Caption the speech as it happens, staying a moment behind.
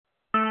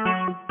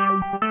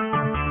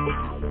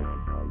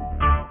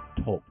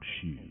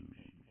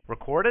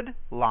recorded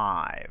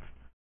live.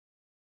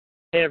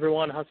 Hey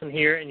everyone, Hassan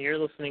here, and you're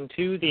listening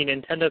to the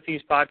Nintendo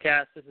Fuse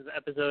podcast. This is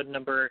episode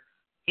number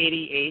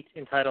 88,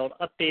 entitled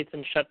Updates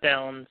and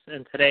Shutdowns,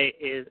 and today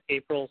is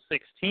April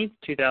 16th,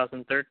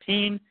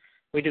 2013.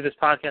 We do this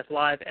podcast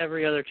live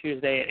every other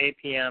Tuesday at 8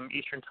 p.m.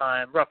 Eastern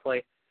Time,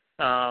 roughly,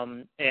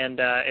 and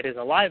it is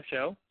a live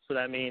show, so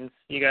that means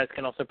you guys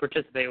can also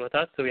participate with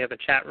us. So we have a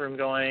chat room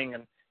going,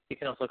 and you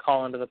can also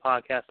call into the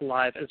podcast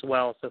live as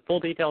well. So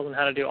full details on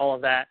how to do all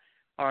of that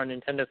are on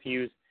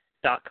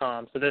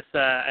NintendoFuse.com. So this,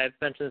 I've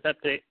mentioned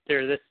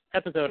this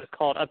episode is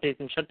called Updates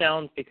and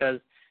Shutdowns because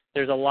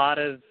there's a lot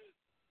of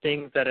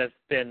things that have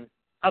been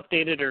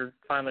updated or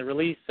finally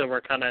released, so we're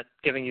kind of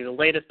giving you the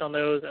latest on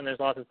those, and there's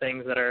lots of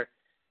things that are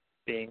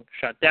being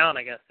shut down,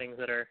 I guess, things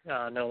that are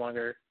no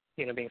longer,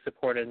 being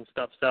supported and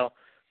stuff. So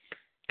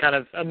kind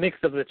of a mix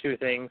of the two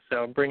things.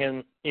 So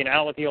bringing,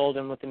 out with the old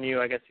and with the new,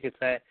 I guess you could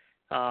say.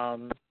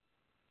 So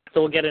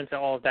we'll get into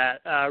all of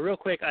that. Real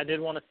quick, I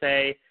did want to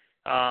say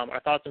our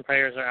thoughts and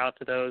prayers are out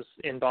to those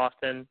in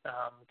Boston,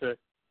 the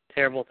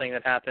terrible thing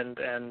that happened,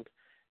 and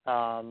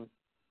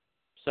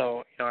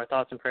so, our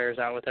thoughts and prayers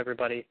out with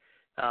everybody,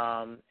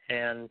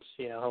 and,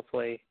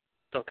 hopefully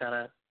they'll kind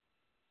of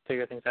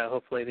figure things out.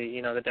 Hopefully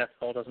the death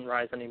toll doesn't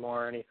rise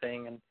anymore or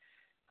anything, and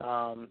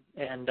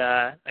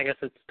I guess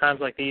it's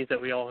times like these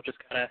that we all just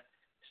kind of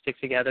stick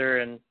together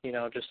and,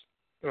 just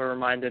we're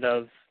reminded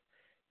of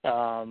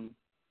how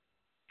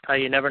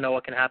you never know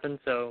what can happen,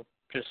 so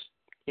just,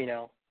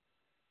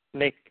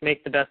 make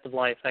the best of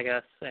life, I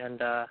guess, and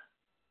the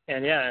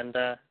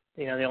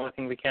only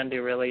thing we can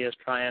do really is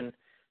try and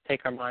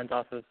take our minds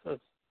off of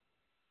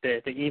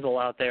the evil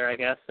out there, I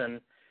guess, and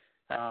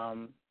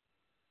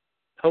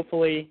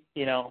hopefully,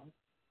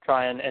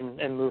 try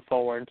and move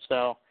forward.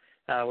 So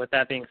with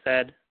that being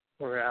said,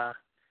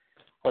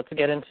 let's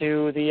get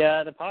into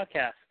the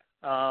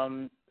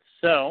podcast.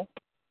 So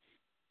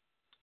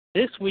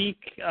this week,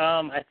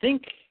 I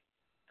think,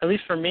 at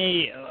least for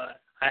me,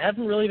 I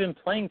haven't really been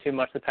playing too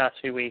much the past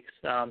few weeks.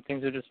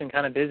 Things have just been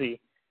kind of busy.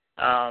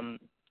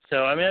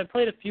 So, I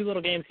played a few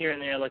little games here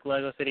and there, like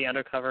Lego City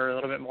Undercover, a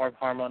little bit more of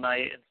Harmo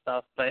Knight and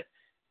stuff, but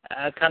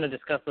I've kind of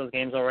discussed those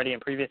games already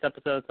in previous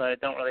episodes, so I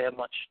don't really have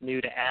much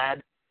new to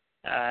add.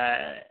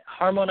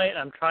 Harmo Knight,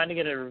 I'm trying to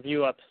get a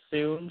review up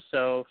soon,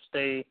 so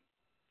stay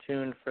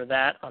tuned for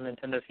that on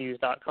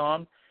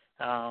NintendoFuse.com.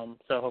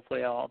 So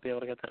hopefully I'll be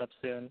able to get that up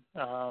soon.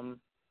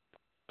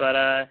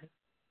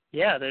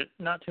 There's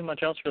not too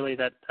much else really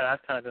that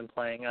I've kind of been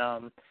playing.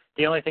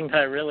 The only thing that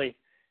I really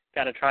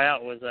got to try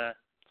out was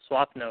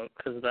Swap Note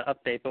because of the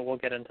update, but we'll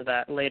get into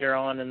that later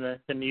on in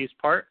the news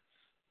part.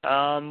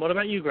 What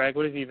about you, Greg?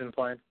 What have you been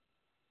playing?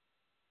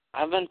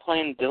 I've been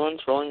playing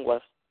Dylan's Rolling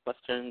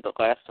Western, The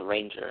Last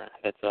Ranger.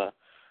 It's a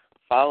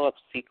follow-up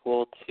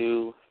sequel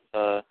to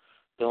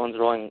Dylan's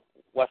Rolling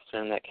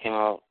Western that came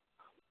out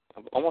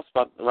almost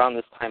about around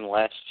this time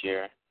last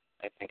year,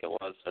 I think it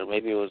was, or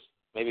maybe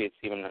it's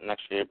even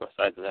next year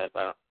besides that,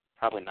 but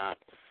probably not.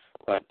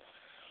 But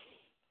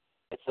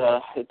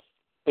it's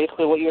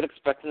basically what you would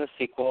expect in the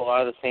sequel. A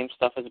lot of the same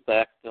stuff is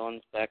back.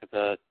 Dylan's back at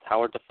the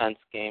tower defense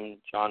game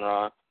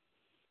genre.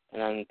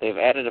 And then they've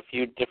added a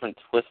few different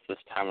twists this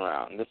time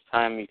around. This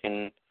time you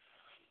can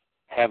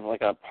have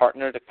like a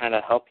partner to kind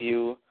of help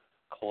you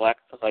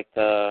collect like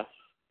the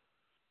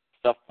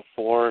stuff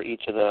before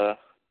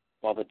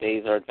while the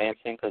days are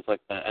advancing, because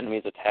like the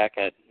enemies attack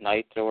at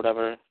night or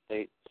whatever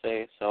they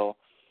say. So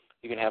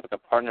you can have like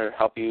a partner to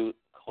help you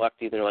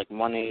collect either like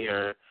money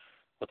or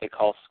what they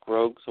call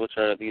scrogs, which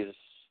are these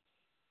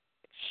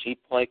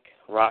sheep-like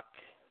rock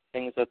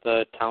things that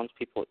the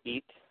townspeople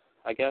eat,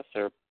 I guess,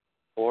 or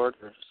board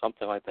or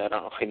something like that. I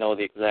don't really know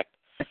the exact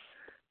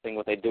thing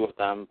what they do with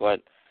them,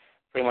 but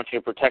pretty much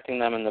you're protecting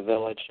them in the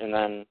village, and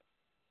then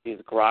these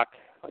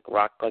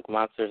rock-like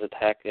monsters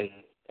attack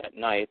at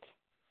night,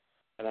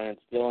 and then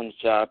it's Dylan's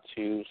job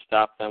to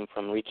stop them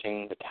from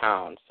reaching the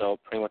town. So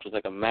pretty much it's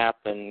like a map,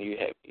 and you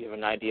have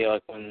an idea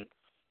like when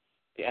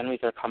the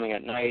enemies are coming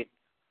at night,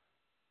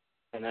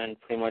 and then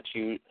pretty much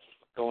you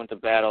go into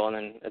battle, and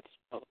then it's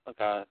like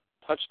a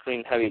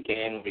touchscreen heavy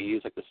game where you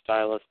use like the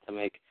stylus to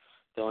make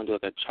Dylan do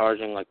like a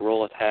charging like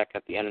roll attack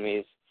at the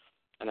enemies,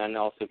 and then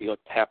also if you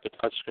tap the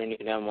touchscreen, you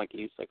can have them like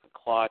use like a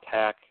claw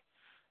attack,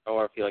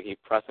 or if you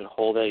press and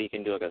hold it, you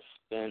can do like a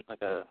spin,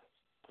 like a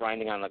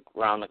grinding on the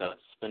ground, like a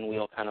spin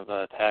wheel kind of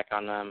a attack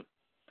on them,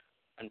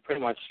 and pretty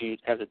much you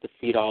have to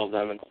defeat all of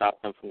them and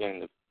stop them from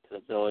getting to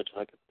the village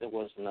like it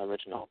was in the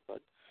original.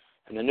 But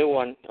in the new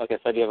one, like I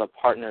said, you have a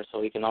partner,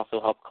 so he can also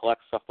help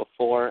collect stuff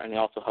before, and he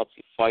also helps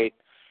you fight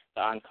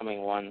the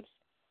oncoming ones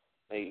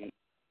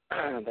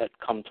that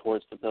come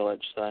towards the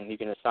village. So then you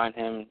can assign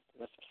him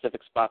a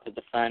specific spot to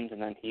defend,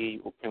 and then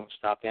he will pretty much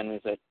stop the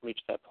enemies that reach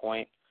that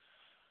point.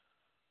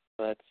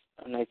 So that's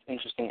a nice,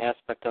 interesting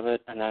aspect of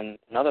it. And then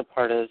another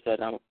part is that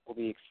we'll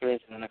be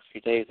experiencing in the next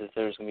few days is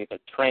there's going to be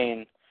a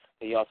train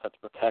that you also have to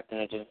protect in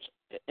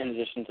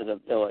addition to the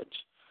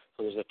village.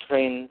 So there's a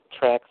train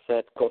tracks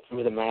that go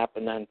through the map,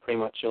 and then pretty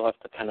much you'll have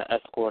to kind of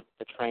escort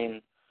the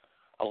train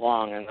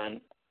along. And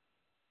then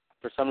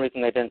for some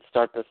reason they didn't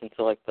start this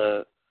until like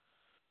the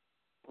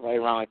right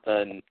around like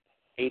the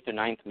 8th or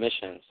 9th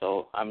mission,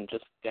 so I'm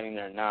just getting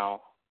there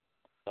now.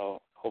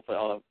 So hopefully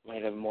I'll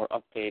might have more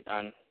update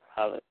on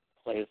how it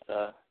plays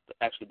to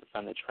actually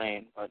defend the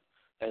train. But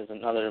that is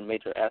another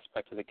major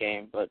aspect of the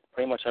game. But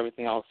pretty much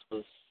everything else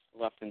was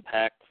left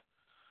intact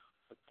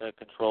with the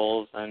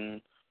controls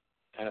and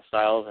kind of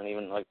styles and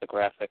even like the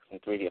graphics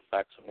and 3D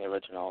effects from the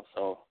original.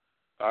 So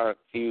there are a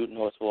few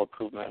noticeable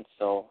improvements.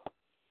 So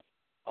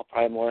I'll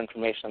probably have more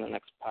information on the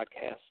next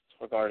podcast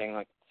regarding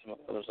like some of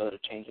those other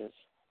changes.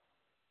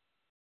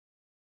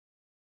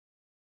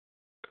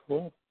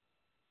 Cool.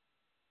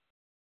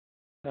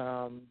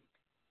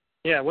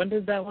 Yeah, when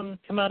did that one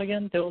come out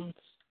again? Dylan's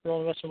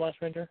Rolling Western Blast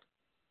Ranger?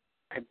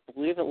 I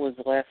believe it was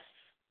last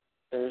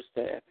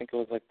Thursday. I think it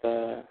was like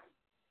the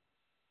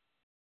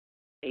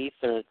 8th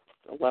or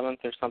 11th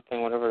or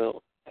something, whatever.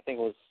 I think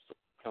it was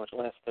pretty much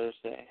last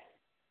Thursday.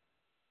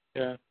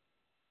 Yeah.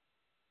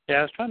 Yeah,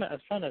 I was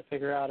trying to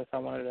figure out if I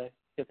wanted to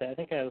get that. I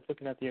think I was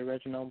looking at the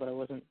original, but I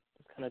wasn't.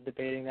 Just kind of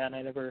debating that, and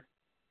I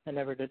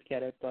never did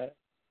get it. But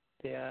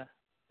yeah,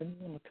 it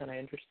looked kind of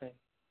interesting.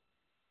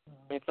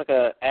 It's like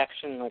a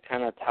action, like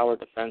kind of tower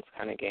defense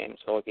kind of game.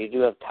 So like you do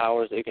have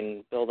towers that you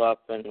can build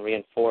up and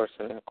reinforce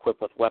and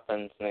equip with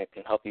weapons, and it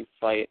can help you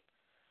fight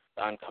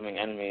the oncoming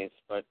enemies.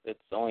 But it's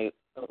only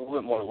a little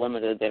bit more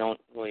limited. They don't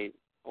really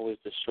always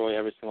destroy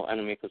every single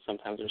enemy because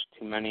sometimes there's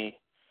too many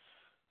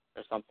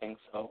or something.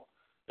 So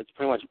it's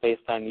pretty much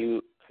based on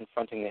you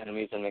confronting the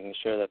enemies and making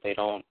sure that they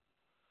don't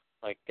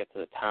like get to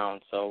the town.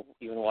 So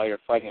even while you're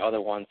fighting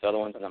other ones, the other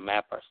ones on the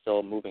map are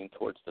still moving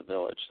towards the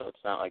village. So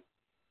it's not like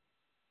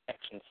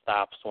action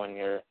stops when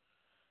you're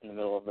in the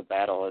middle of the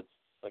battle. It's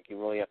like you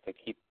really have to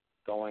keep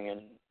going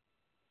and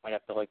might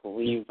have to like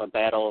leave a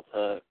battle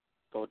to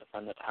go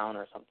defend the town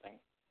or something.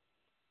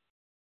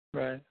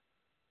 Right.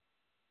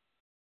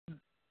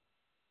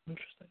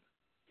 Interesting.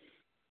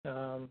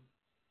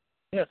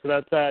 Yeah, so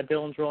that's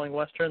Dylan's Rolling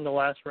Western, The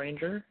Last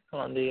Ranger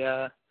on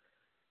the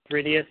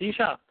 3DS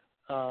eShop.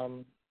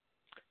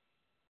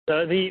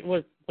 So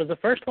was the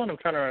first one? I'm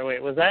trying to remember.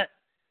 Wait, was that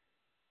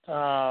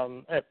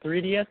a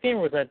 3DS game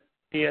or was that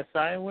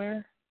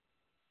DSiWare?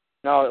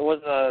 No, it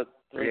was a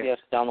 3DS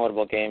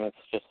downloadable game. It's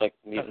just like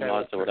Mutant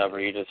Mods or whatever.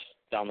 You just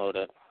download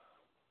it.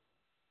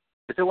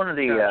 Is it one of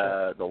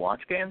the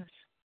launch games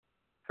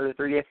for the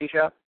 3DS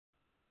eShop?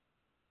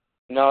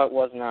 No, it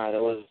was not.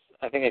 It was.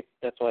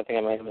 That's why I think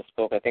I might have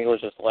misspoke. I think it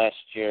was just last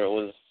year. It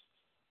was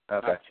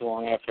not too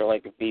long after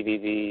like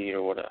VVV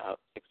or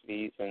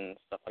 6Vs and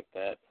stuff like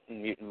that.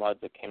 And Mutant Mods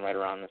that came right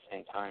around the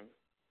same time.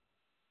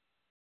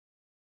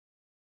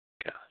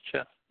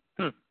 Gotcha.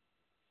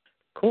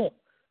 Cool.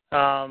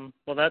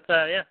 Well, that's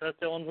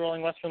Dylan's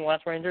Rolling Western, The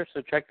Last Ranger.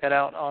 So check that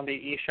out on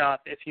the eShop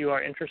if you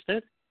are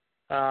interested.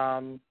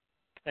 And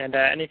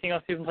anything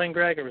else you've been playing,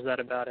 Greg, or was that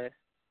about it?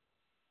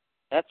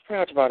 That's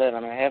pretty much about it.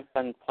 I mean, I have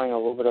been playing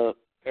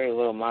very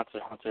little Monster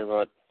Hunter,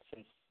 but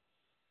since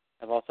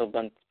I've also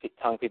been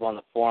telling people on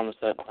the forums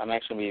that I'm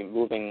actually going to be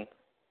moving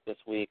this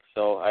week,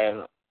 so I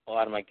have a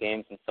lot of my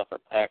games and stuff are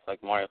packed,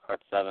 like Mario Kart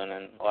 7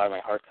 and a lot of my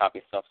hard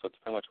copy stuff, so it's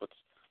pretty much what's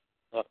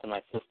left in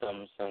my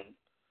systems, and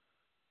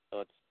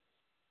so it's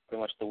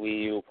pretty much the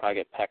Wii U will probably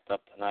get packed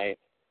up tonight,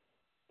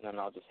 and then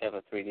I'll just have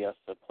a 3DS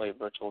to play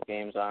virtual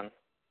games on.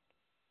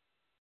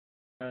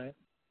 All right.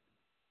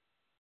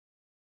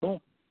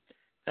 Cool.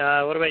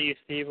 What about you,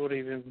 Steve? What have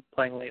you been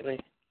playing lately?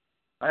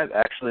 I've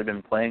actually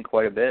been playing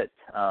quite a bit,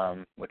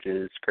 which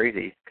is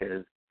crazy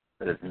because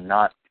that is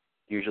not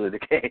usually the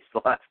case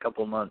the last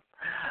couple of months.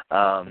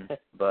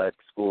 But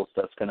school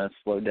stuff's kind of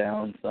slowed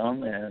down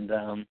some, and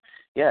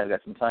I've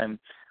got some time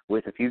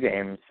with a few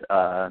games.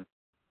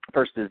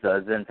 First is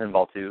Zen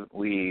Pinball 2.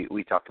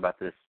 We talked about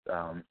this,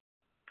 I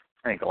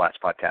think the last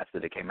podcast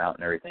that it came out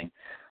and everything,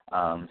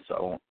 so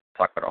I won't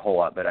talk about it a whole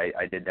lot, but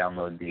I did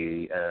download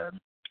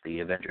the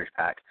Avengers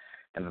pack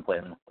and been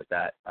playing with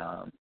that.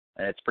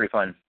 And it's pretty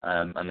fun.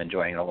 I'm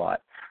enjoying it a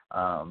lot.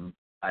 I'm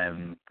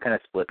kind of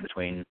split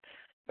between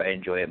if I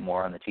enjoy it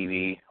more on the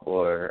TV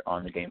or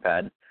on the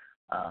gamepad,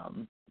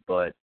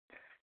 but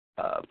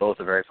both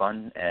are very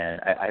fun.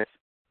 And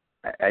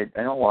I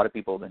know a lot of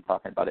people have been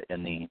talking about it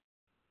in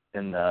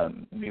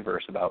the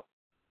Miiverse about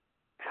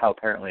how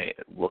apparently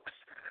it looks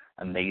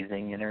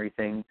amazing and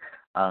everything.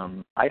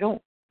 I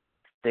don't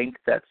think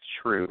that's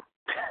true.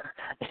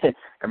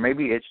 Or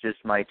maybe it's just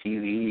my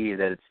TV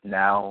that it's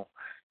now,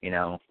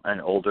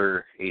 an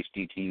older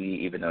HD TV,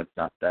 even though it's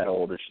not that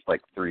old. It's just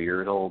like 3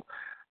 years old.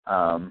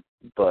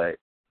 But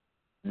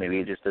maybe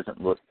it just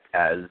doesn't look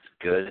as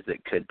good as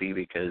it could be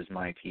because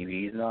my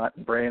TV is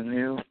not brand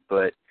new.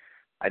 But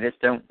I just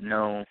don't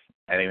know.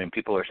 I mean,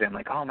 people are saying,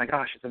 like, oh, my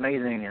gosh, it's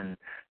amazing, and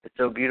it's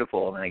so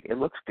beautiful. And, like, it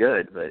looks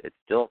good, but it's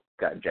still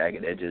got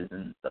jagged edges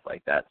and stuff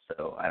like that.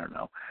 So I don't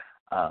know.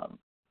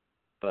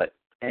 But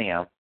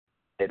anyhow,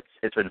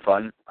 it's been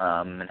fun,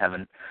 and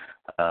having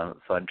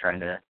fun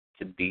trying to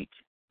beat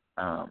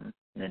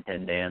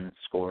Nintendo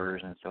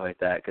scores and stuff like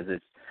that, because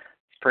it's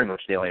pretty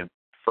much the only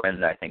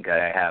friend I think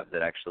I have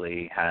that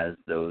actually has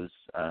those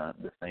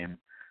the same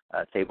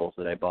tables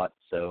that I bought.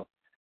 So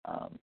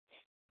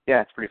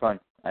it's pretty fun.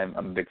 I'm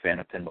a big fan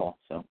of pinball,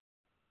 so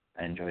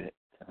I enjoyed it.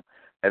 So,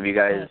 have you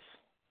guys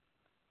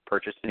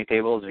purchased any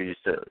tables, or you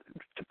just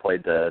to play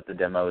the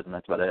demos and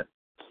that's about it?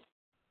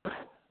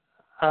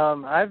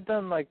 I've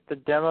done like the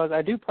demos.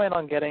 I do plan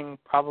on getting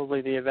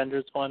probably the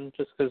Avengers one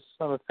just because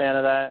I'm a fan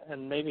of that,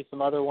 and maybe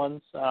some other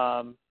ones.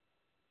 So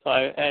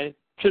I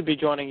should be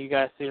joining you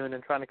guys soon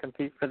and trying to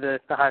compete for the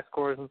high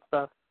scores and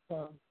stuff.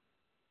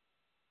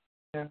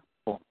 Yeah.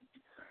 Cool.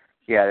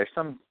 Yeah, there's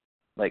some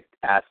like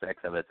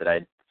aspects of it that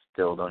I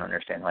still don't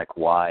understand, like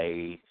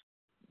why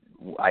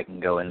I can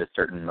go into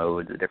certain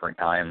modes at different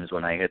times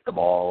when I hit the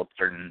ball at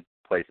certain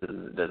places.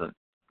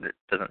 It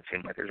doesn't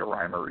seem like there's a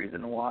rhyme or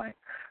reason why.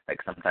 Like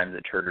sometimes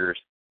it triggers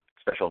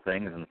special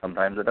things and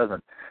sometimes it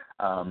doesn't.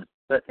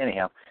 But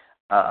anyhow,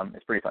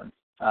 it's pretty fun.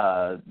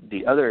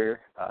 The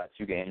other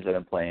two games that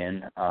I'm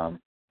playing,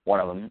 one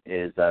of them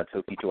is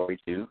Toki-Tori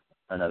 2,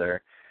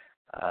 another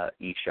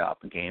eShop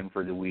game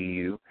for the Wii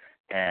U.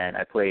 And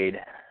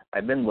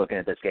I've been looking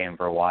at this game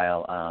for a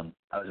while.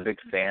 I was a big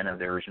fan of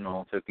the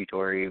original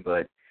Toki-Tori,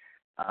 but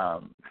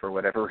for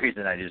whatever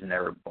reason, I just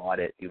never bought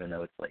it, even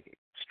though it's like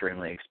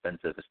extremely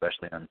expensive,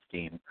 especially on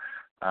Steam.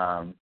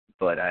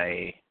 But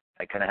I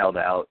kind of held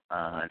out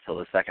until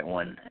the second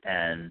one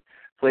and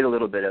played a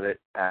little bit of it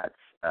at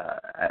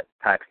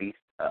PAX East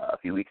a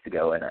few weeks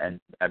ago, and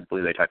I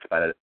believe I talked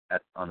about it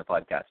on the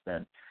podcast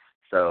then.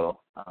 So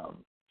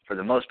for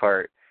the most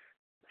part,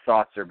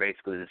 thoughts are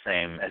basically the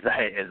same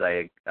as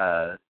I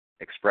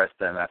expressed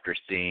them after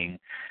seeing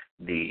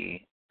the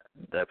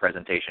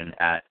presentation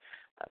at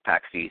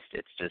PAX East.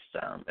 It's just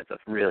it's a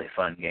really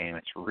fun game.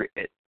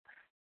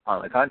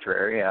 On the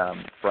contrary,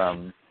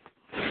 from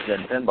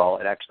Zen Pinball,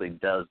 it actually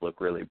does look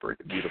really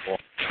beautiful.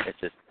 It's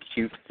just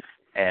cute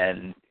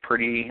and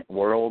pretty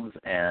worlds,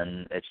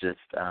 and it's just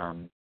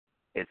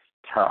it's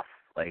tough.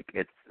 Like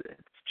it's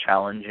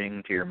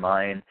challenging to your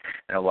mind.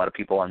 And a lot of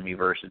people on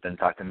Miiverse have been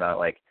talking about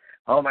like,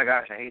 oh my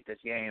gosh, I hate this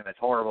game. It's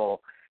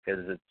horrible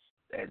because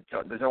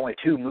there's only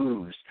 2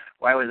 moves.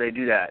 Why would they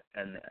do that?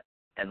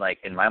 And like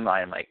in my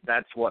mind, like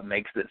that's what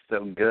makes it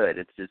so good.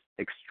 It's just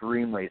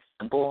extremely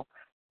simple.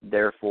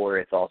 Therefore,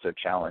 it's also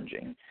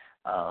challenging.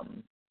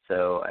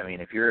 So, I mean,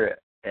 if you're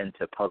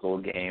into puzzle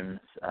games,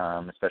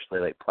 especially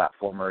like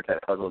platformer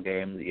type puzzle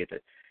games, you get to,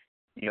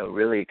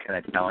 really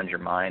kind of challenge your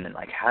mind and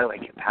like, how do I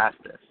get past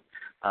this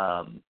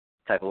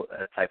type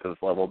of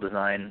level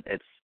design?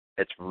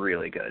 It's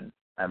really good.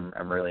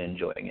 I'm really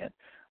enjoying it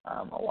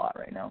a lot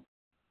right now.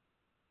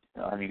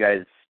 Have you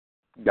guys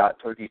got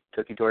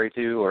Toki-Tori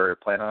 2 or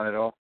plan on it at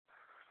all?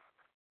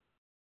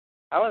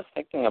 I was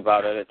thinking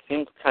about it. It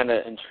seemed kind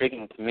of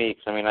intriguing to me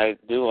because, I mean, I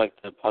do like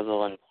the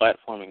puzzle and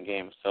platforming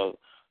games, so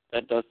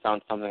that does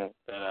sound something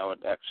that I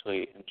would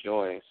actually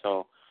enjoy.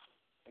 So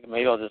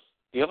maybe I'll just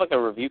 – do you have like a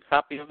review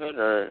copy of it,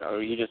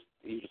 or you just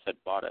had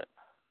bought it?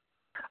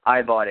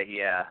 I bought it,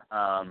 yeah.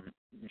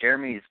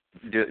 Jeremy's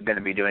going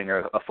to be doing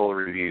a full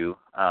review.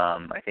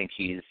 I think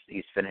he's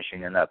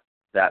finishing up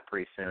that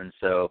pretty soon.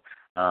 So,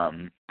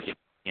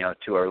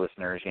 to our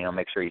listeners,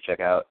 make sure you check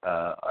out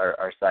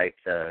our site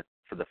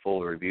for the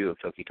full review of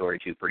Toki-Tori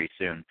 2 pretty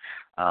soon.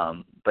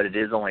 But it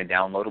is only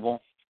downloadable.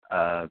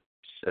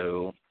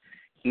 So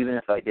even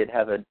if I did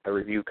have a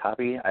review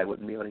copy, I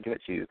wouldn't be able to give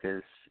it to you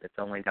because it's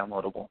only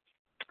downloadable.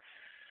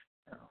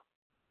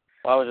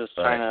 Well, I was just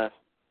trying to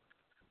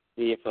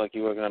see if like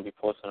you were going to be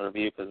posting a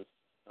review because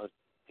it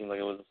seemed like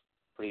it was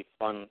pretty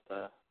fun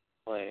to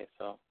play.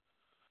 So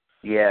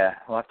yeah,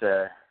 we'll have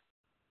to.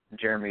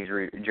 Jeremy's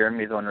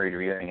the one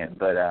reviewing it,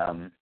 but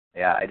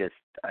yeah,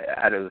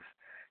 out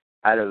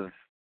of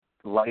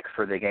like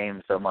for the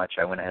game so much,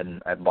 I went ahead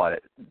and I bought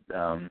it.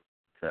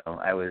 So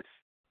I was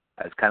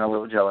kind of a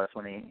little jealous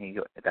when he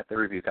got the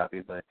review copy,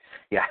 but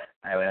yeah,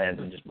 I went ahead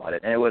and just bought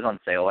it, and it was on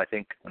sale. I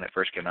think when it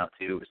first came out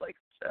too, it was like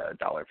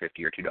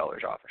 $1.50 or $2 off or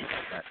something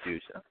like that too.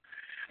 So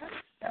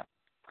yeah.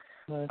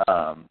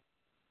 Nice.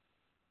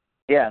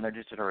 Yeah, and they're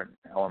just different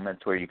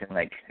elements where you can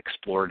like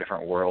explore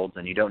different worlds,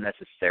 and you don't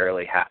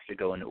necessarily have to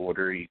go in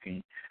order. You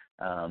can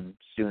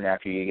soon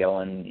after you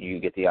go in, you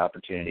get the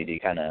opportunity to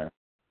kind of.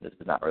 This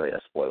is not really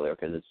a spoiler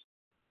because it's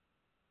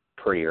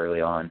pretty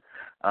early on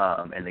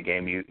in the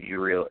game.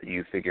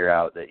 You figure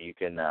out that you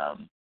can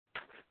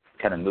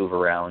kind of move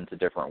around to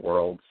different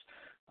worlds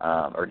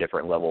or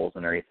different levels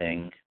and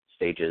everything,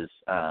 stages,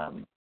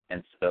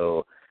 and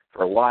so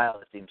for a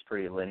while it seems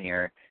pretty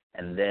linear.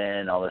 And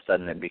then all of a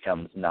sudden it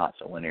becomes not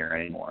so linear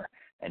anymore,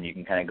 and you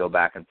can kind of go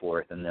back and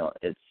forth. And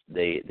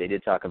they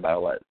did talk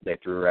about what they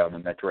threw around the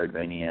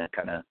Metroidvania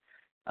kind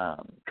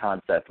of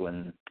concept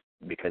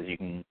because you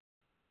can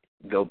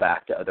go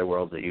back to other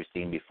worlds that you've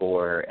seen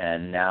before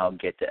and now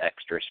get to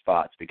extra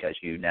spots because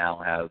you now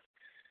have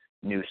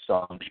new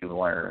songs you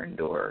learned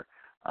or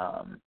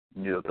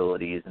new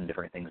abilities and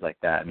different things like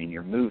that. I mean,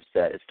 your move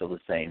set is still the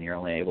same. You're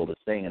only able to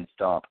sing and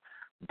stomp,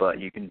 but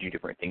you can do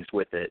different things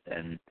with it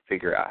and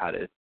figure out how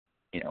to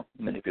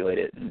manipulate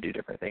it and do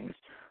different things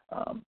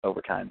over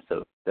time.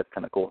 So that's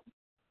kind of cool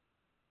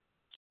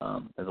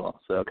as well.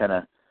 So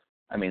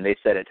they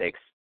said it takes,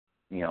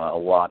 a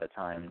lot of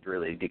time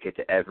really to get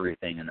to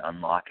everything and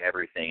unlock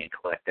everything and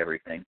collect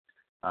everything.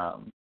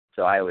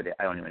 So I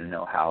don't even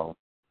know how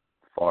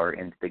far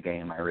into the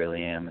game I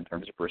really am in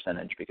terms of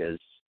percentage, because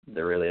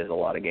there really is a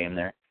lot of game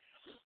there.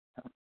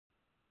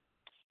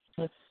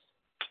 So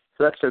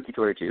that's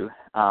TokiTory 2.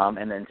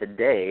 And then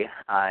today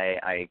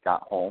I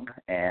got home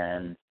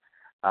and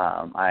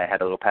I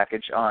had a little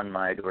package on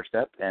my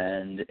doorstep,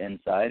 and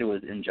inside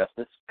was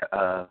Injustice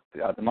Gods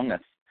Among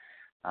Us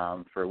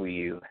for Wii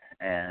U.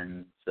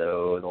 And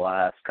so the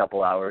last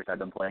couple hours I've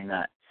been playing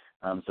that.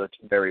 So it's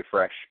very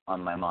fresh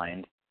on my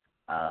mind.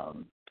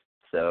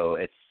 So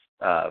it's,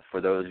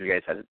 for those of you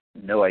guys who have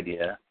no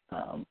idea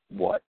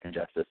what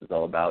Injustice is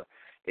all about,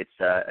 it's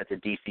a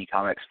DC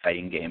Comics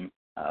fighting game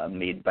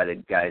made by the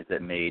guys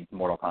that made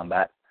Mortal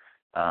Kombat.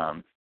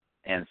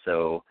 And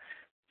so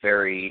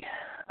very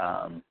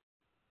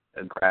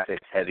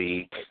graphics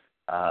heavy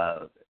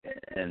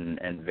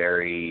and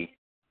very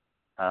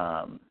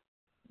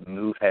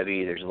move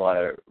heavy. There's a lot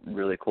of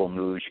really cool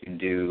moves you can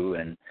do,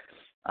 and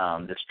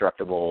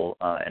destructible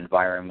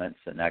environments,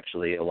 and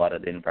actually a lot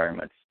of the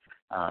environments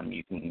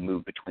you can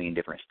move between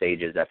different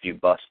stages. After you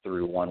bust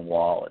through one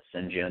wall, it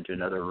sends you into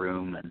another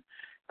room, and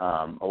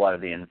a lot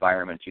of the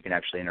environments you can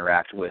actually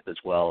interact with as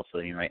well. So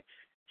you might,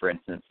 for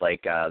instance,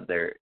 like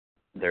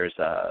there's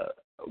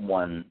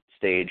one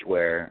stage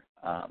where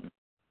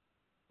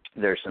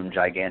there's some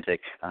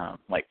gigantic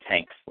like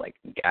tanks, like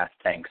gas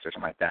tanks or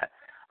something like that.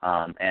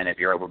 And if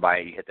you're over by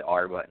it, you hit the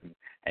R button,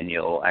 and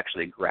you'll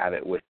actually grab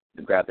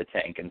the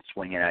tank and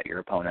swing it at your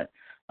opponent.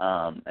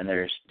 And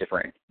there's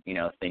different,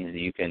 things that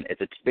you can.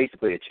 It's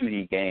basically a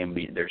 2D game,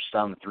 but there's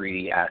some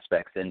 3D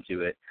aspects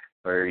into it,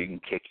 where you can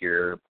kick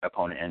your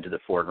opponent into the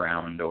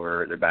foreground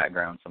or the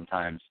background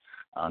sometimes,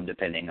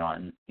 depending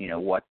on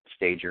what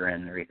stage you're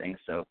in and everything.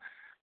 So,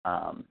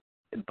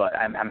 but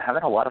I'm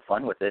having a lot of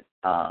fun with it.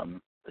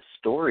 The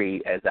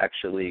story is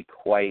actually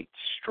quite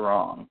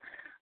strong.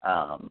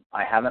 I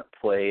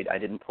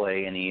didn't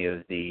play any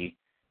of the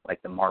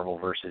Marvel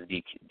versus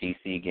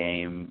DC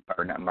game,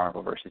 or not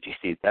Marvel versus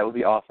DC. That would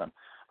be awesome.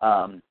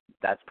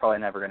 That's probably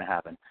never going to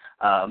happen.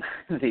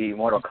 The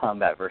Mortal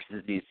Kombat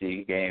versus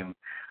DC game,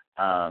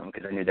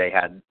 because I knew they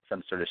had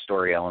some sort of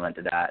story element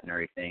to that and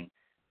everything.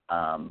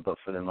 But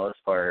for the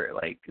most part,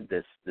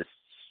 this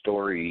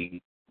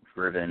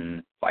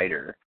story-driven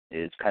fighter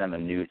is kind of a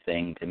new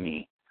thing to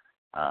me,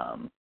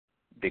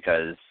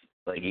 because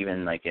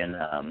even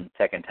in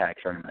Tekken Tag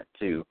Tournament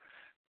 2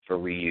 for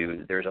Wii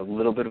U, there's a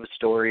little bit of a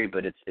story,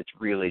 but it's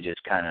really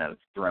just kind of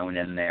thrown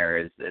in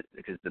there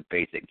because the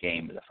basic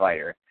game is a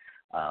fighter.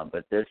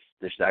 But there's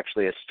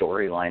actually a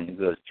storyline that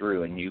goes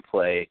through, and you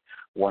play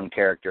one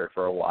character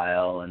for a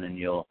while, and then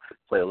you'll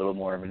play a little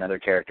more of another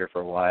character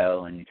for a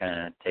while, and you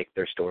kind of take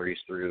their stories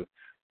through.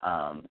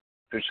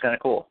 Which is kind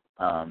of cool.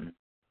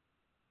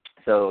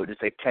 So just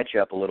to catch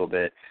you up a little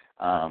bit,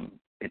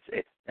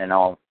 and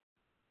I'll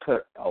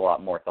put a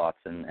lot more thoughts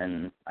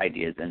and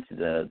ideas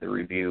into the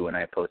review when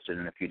I post it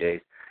in a few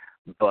days.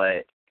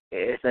 But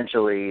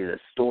essentially, the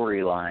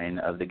storyline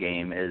of the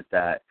game is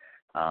that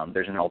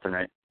there's an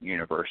alternate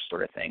universe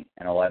sort of thing,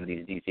 and a lot of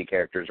these DC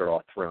characters are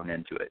all thrown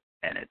into it,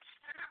 and it's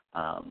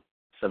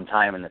some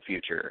time in the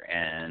future,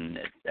 and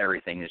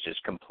everything is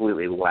just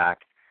completely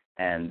whack,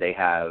 and they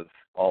have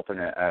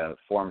alternate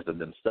forms of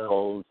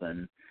themselves,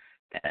 and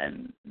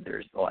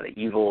there's a lot of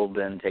evil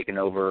been taken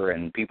over,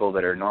 and people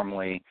that are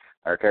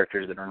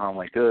characters that are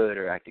normally good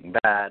are acting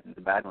bad, and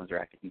the bad ones are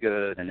acting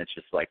good, and it's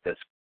just like this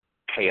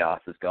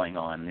chaos is going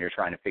on, and you're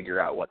trying to figure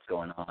out what's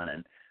going on,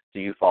 and so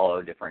you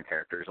follow different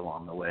characters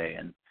along the way,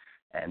 and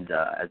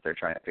as they're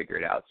trying to figure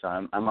it out. So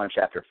I'm on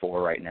chapter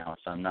 4 right now,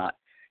 so I'm not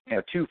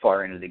too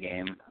far into the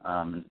game.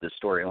 The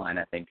storyline,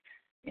 I think,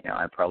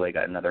 I probably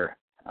got another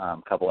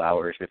couple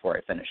hours before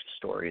I finish the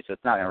story, so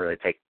it's not going to really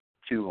take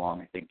too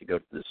long, I think, to go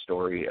to the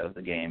story of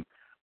the game.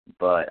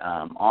 But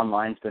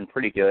online's been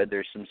pretty good.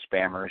 There's some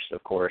spammers,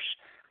 of course,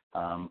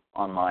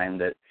 online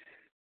that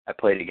I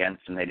played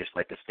against, and they just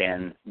like to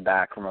stand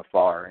back from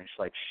afar and just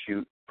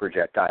shoot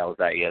projectiles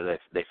at you.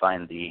 They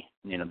find the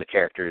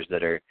characters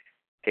that are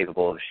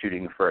capable of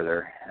shooting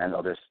further, and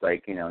they'll just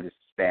just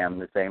spam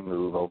the same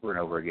move over and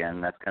over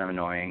again. That's kind of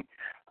annoying.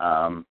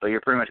 But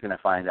you're pretty much going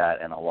to find that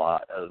in a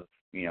lot of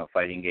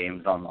fighting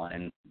games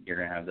online. You're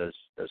going to have those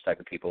type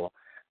of people.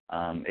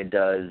 It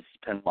does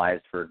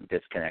penalize for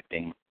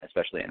disconnecting,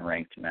 especially in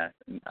ranked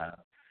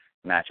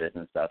matches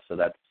and stuff. So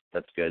that's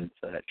good.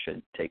 So that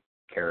should take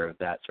care of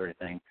that sort of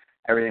thing.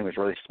 Everything was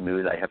really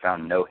smooth. I have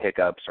found no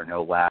hiccups or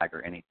no lag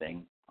or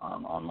anything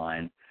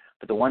online.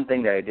 But the one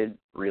thing that I did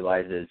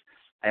realize is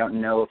I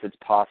don't know if it's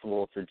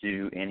possible to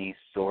do any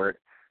sort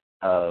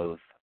of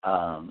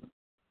what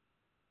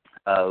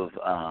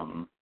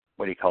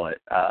do you call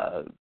it?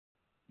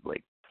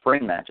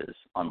 Frame matches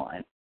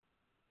online.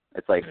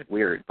 It's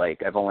weird.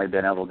 I've only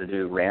been able to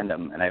do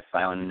random, and I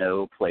found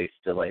no place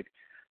to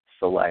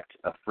select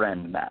a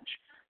friend match,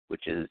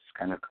 which is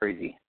kind of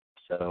crazy.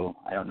 So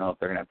I don't know if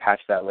they're going to patch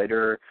that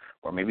later,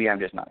 or maybe I'm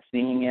just not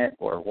seeing it,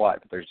 or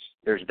what. But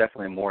there's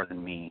definitely more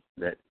than me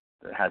that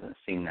hasn't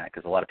seen that,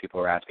 because a lot of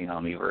people are asking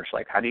on Miiverse,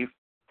 how do you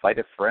fight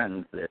a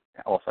friend that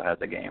also has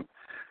a game?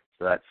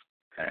 So that's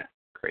kind of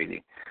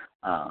crazy.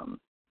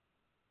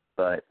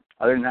 But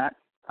other than that,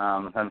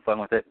 I'm having fun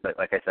with it. But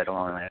like I said, I'm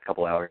only like a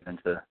couple hours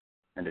into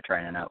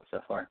trying it out so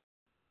far.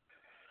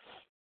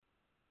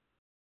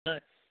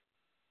 Nice.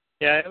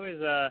 Yeah, I always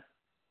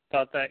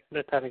thought that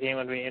type of game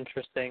would be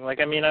interesting. Like,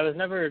 I mean, I was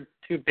never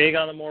too big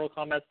on the Mortal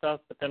Kombat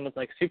stuff, but then with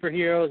like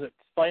superheroes, it's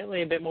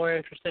slightly a bit more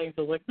interesting.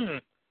 So I was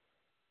like,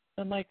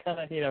 I might kind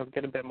of,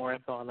 get a bit more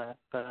info on that.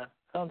 But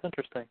sounds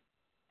interesting.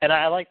 And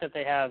I like that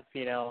they have,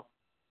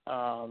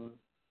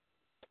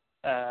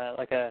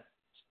 like a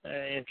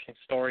interesting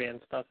story and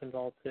stuff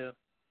involved too.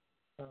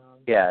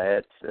 Yeah,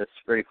 it's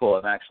pretty cool.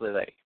 I'm actually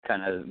like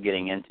kind of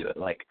getting into it.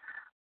 Like,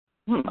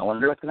 I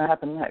wonder what's gonna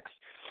happen next.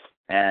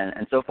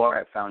 And so far,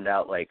 I've found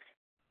out like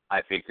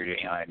I figured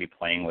I'd be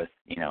playing with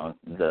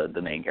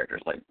the main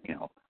characters like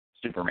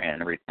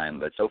Superman every time.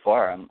 But so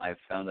far, I've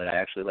found that I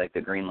actually like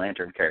the Green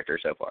Lantern character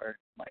so far.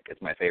 Like,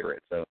 it's my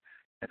favorite. So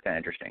it's kind of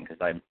interesting because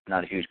I'm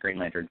not a huge Green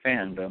Lantern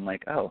fan, but I'm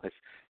like, oh, this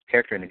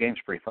character in the game's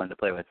pretty fun to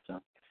play with.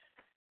 So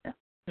yeah.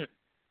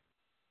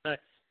 Nice.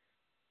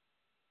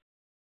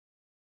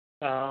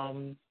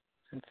 And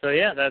so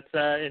yeah, that's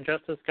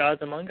Injustice: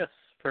 Gods Among Us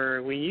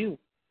for Wii U.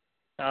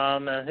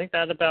 I think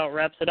that about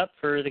wraps it up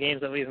for the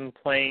games that we've been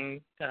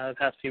playing the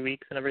past few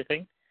weeks and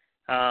everything.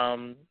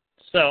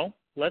 So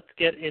let's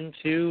get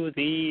into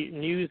the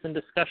news and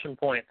discussion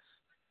points.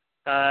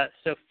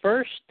 So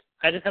first,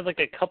 I just have like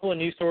a couple of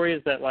news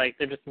stories that like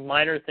they're just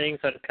minor things.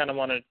 So I just kind of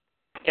want to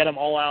get them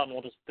all out, and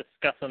we'll just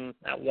discuss them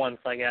at once,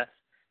 I guess.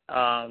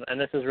 And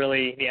this is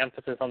really the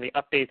emphasis on the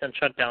updates and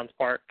shutdowns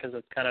part because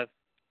it's kind of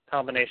a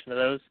combination of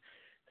those.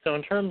 So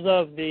in terms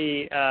of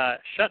the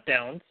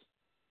shutdowns,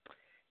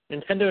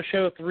 Nintendo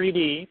Show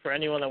 3D, for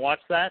anyone that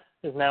watched that,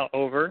 is now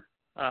over.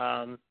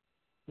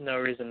 No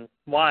reason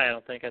why, I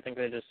don't think. I think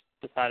they just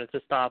decided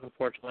to stop,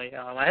 unfortunately.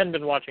 I hadn't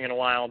been watching in a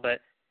while, but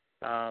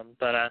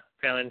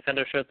apparently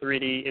Nintendo Show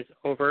 3D is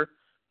over,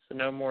 so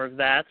no more of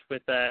that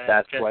with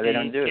That's Jesse why they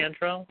don't do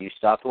Cantrell. it. You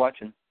stopped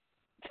watching.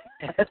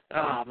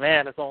 Oh,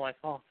 man, it's all my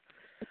fault.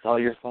 It's all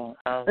your fault.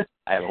 I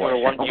have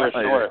one year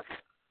short.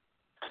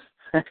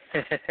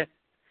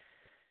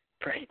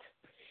 Great.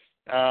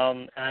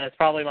 And it's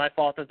probably my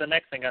fault that the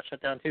next thing got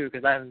shut down too,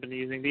 because I haven't been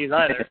using these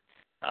either.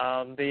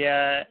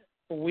 The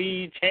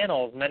Wii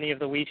channels, many of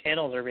the Wii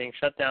channels are being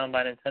shut down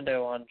by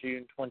Nintendo on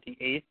June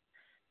 28th.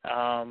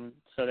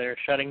 So they're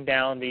shutting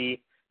down the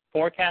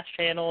Forecast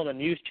channel, the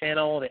News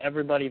channel, the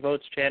Everybody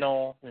Votes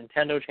channel,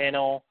 Nintendo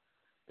channel,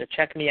 the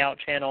Check Me Out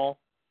channel.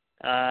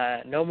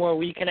 No more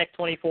Wii Connect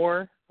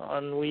 24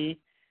 on Wii,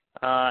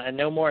 and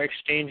no more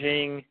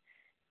exchanging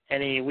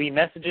any Wii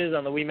messages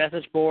on the Wii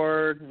message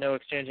board, no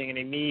exchanging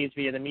any Miis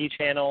via the Mii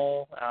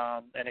channel,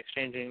 and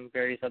exchanging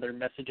various other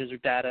messages or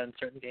data in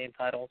certain game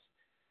titles.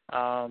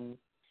 They'll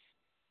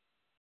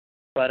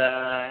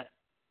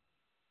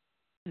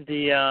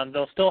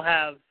still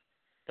have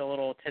the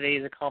little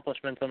today's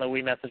accomplishments on the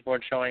Wii message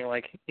board showing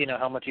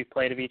how much you've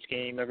played of each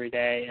game every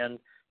day, and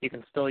you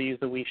can still use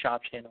the Wii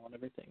Shop channel and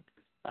everything.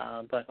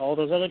 But all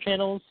those other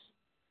channels,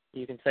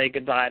 you can say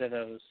goodbye to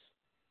those.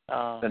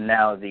 So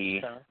now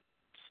the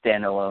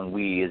standalone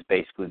Wii is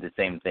basically the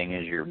same thing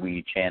as your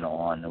Wii channel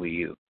on the Wii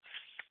U.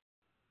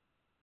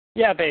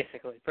 Yeah,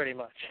 basically, pretty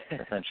much.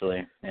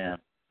 Essentially, yeah.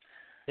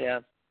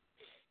 Yeah.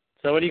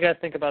 So what do you guys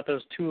think about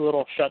those two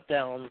little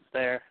shutdowns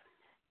there?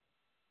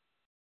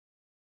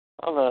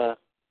 Well, the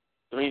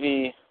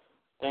 3D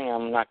thing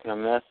I'm not going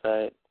to miss.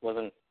 I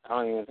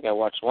don't even think I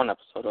watched one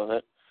episode of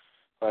it.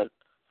 But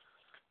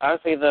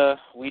obviously the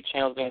Wii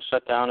channel being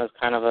shut down is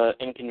kind of an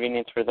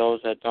inconvenience for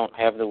those that don't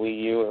have the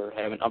Wii U or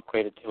haven't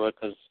upgraded to it,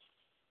 because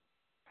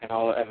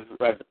I've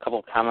read a couple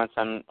of comments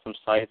on some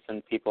sites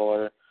and people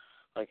are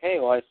like, hey,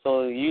 well, I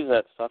still use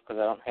that stuff because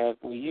I don't have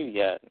Wii U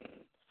yet. And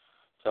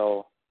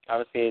so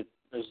obviously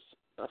there's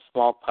a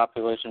small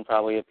population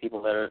probably of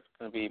people that are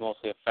going to be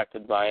mostly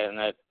affected by it, and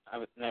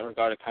in that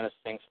regard it kind of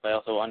stinks, but I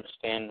also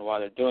understand why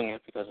they're doing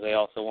it, because they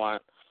also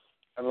want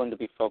everyone to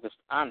be focused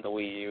on the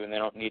Wii U, and they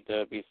don't need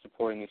to be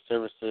supporting these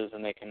services,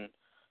 and they can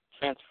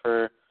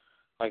transfer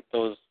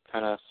those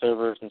kind of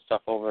servers and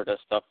stuff over to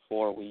stuff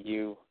for Wii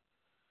U,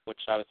 which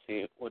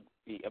obviously would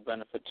be a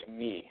benefit to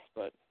me,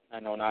 but I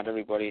know not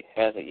everybody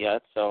has it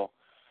yet, so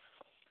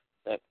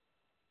that's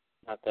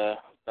not the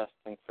best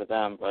thing for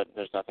them, but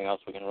there's nothing else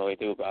we can really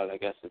do about it. I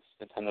guess it's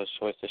Nintendo's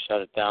choice to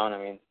shut it down. I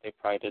mean, they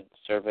probably did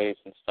surveys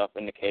and stuff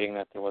indicating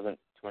that there wasn't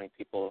too many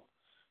people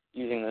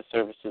using the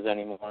services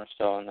anymore,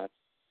 and that's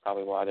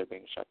probably why they're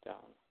being shut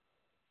down.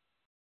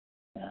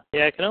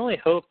 Yeah, I can only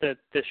hope that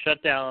this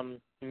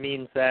shutdown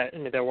means that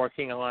they're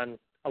working on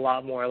a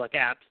lot more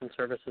apps and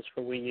services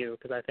for Wii U,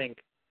 because I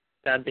think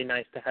that'd be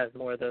nice to have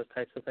more of those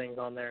types of things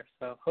on there.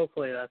 So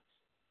hopefully that's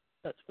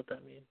what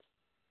that means.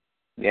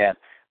 Yeah,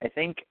 I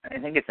think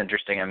it's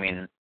interesting. I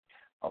mean,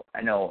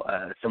 I know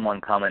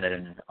someone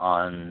commented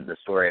on the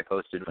story I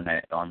posted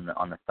on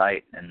the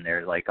site, and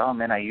they're like, "Oh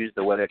man, I use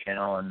the weather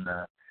channel and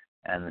the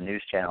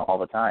news channel all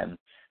the time,"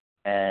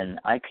 and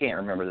I can't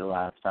remember the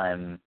last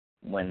time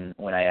when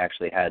I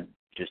actually had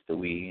just the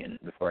Wii and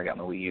before I got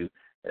my Wii U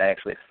that I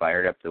actually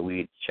fired up the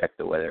Wii to check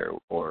the weather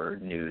or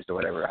news or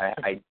whatever.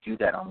 I do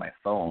that on my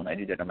phone. I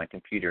do that on my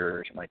computer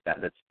or something like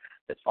that.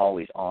 That's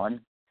always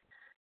on.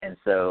 And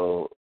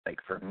so, like,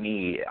 for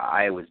me,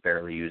 I was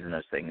barely using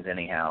those things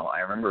anyhow. I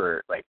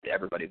remember, like, the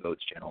Everybody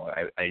Votes channel.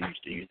 I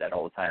used to use that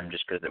all the time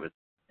just because it was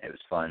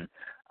fun.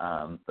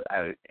 But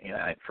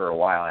for a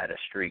while, I had a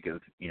streak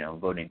of,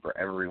 voting for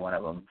every one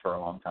of them for a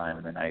long time,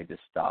 and then I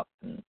just stopped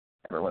and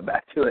never went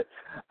back to it.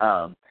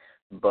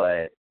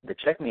 But the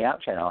Check Me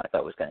Out channel I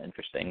thought was kind of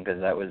interesting because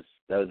that was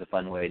a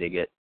fun way to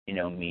get,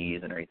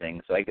 me's and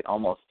everything. So I could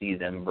almost see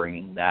them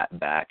bringing that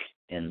back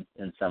in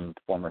some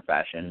form or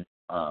fashion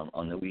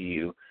on the Wii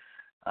U.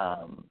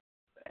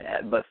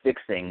 But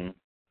fixing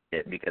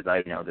it because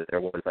I know that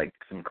there was like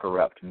some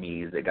corrupt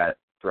me's that got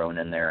thrown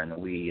in there in the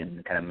Wii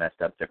and kind of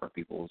messed up different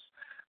people's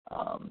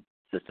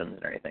systems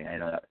and everything. I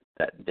know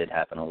that did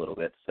happen a little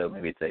bit, so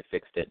maybe if they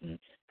fixed it and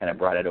kind of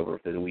brought it over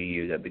to the Wii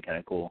U, that'd be kind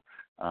of cool.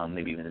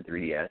 Maybe even the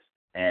 3DS.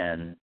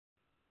 And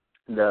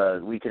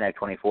the Wii Connect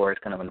 24 is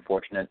kind of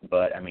unfortunate,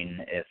 but I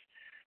mean, if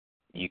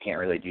you can't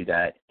really do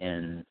that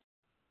on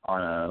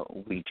a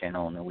Wii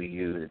channel on the Wii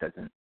U, it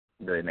doesn't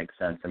really make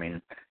sense. I mean,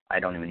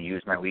 I don't even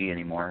use my Wii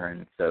anymore,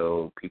 and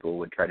so people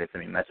would try to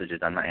send me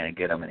messages. I'm not going to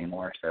get them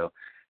anymore, so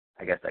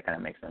I guess that kind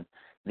of makes sense.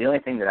 The only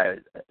thing that I was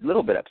a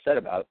little bit upset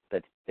about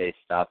that they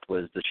stopped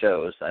was the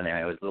shows. I mean,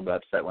 I was a little bit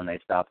upset when they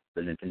stopped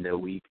the Nintendo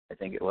Wii, I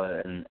think it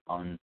was,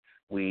 on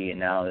Wii, and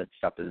now it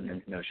stopped the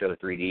Nintendo Show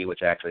 3D,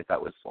 which I actually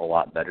thought was a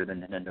lot better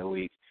than Nintendo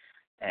Wii.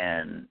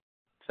 And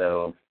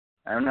so,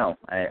 I don't know.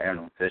 I don't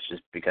know if it's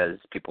just because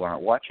people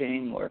aren't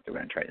watching or if they're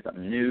going to try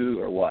something new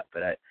or what,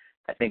 but I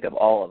think of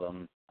all of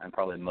them, I'm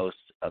probably most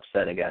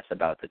upset, I guess,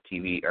 about the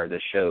TV or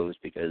the shows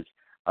because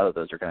all of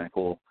those are kind of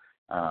cool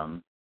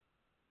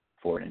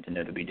for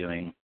Nintendo to be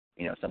doing,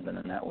 something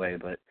in that way,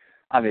 but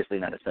obviously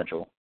not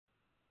essential.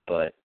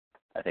 But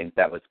I think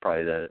that was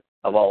probably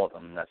of all of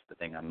them, that's the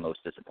thing I'm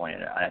most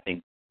disappointed in. I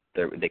think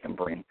they can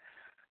bring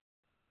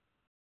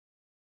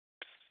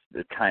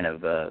the kind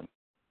of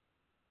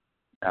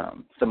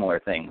similar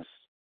things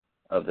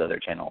of the other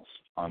channels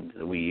onto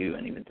the Wii U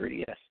and even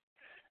 3DS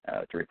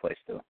to replace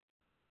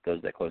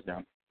those that closed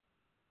down.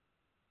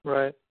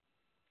 Right.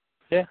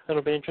 Yeah,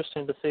 it'll be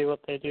interesting to see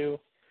what they do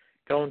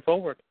going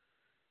forward.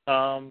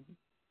 So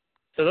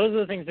those are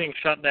the things being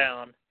shut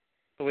down,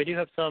 but we do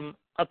have some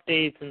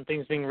updates and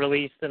things being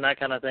released and that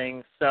kind of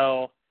thing.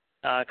 So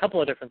a couple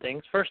of different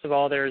things. First of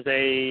all, there's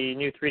a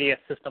new 3DS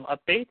system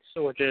update,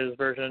 which is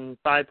version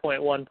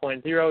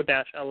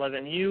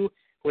 5.1.0-11U,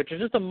 which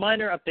is just a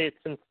minor update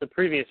since the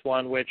previous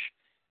one, which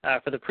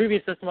for the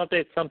previous system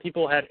updates, some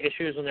people had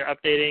issues when they're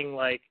updating,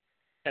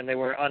 and they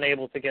were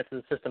unable to get to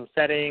the system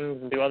settings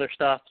and do other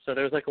stuff. So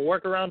there's like a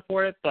workaround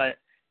for it, but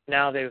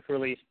now they've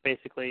released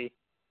basically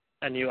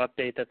a new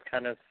update that's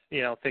kind of,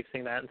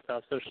 fixing that and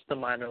stuff. So it's just a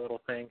minor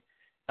little thing.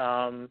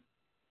 The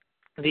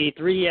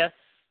 3DS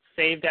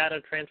save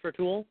data transfer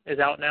tool is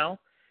out now.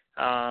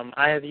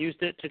 I have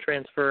used it to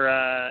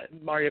transfer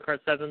Mario Kart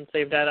 7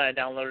 save data. I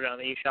downloaded it on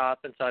the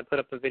eShop, and so I put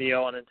up a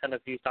video on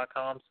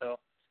NintendoFuse.com, so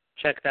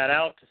check that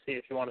out to see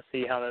if you want to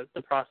see how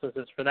the process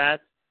is for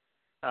that.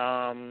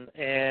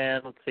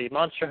 And let's see,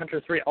 Monster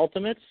Hunter 3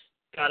 Ultimates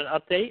got an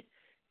update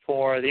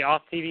for the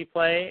off-TV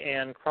play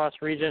and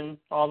cross-region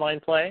online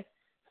play.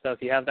 So if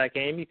you have that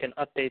game, you can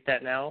update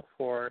that now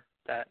for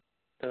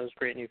those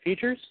great new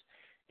features.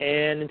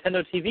 And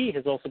Nintendo TV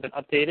has also been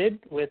updated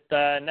with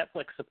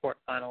Netflix support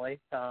finally.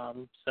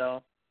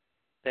 So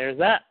there's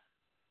that.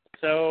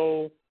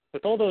 So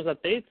with all those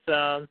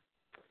updates,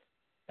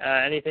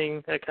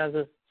 anything that kind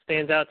of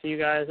stands out to you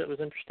guys that was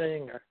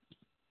interesting? Or?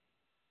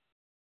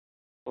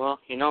 Well,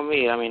 you know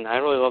me. I mean, I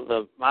really love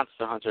the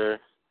Monster Hunter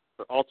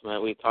for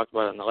Ultimate. We talked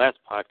about it in the last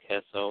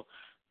podcast, so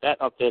that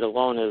update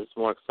alone is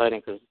more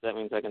exciting because that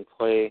means I can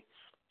play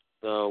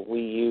the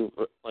Wii U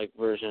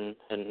version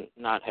and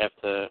not have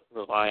to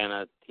rely on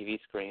a TV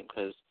screen.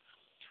 Because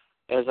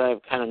as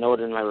I've kind of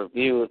noted in my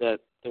review, that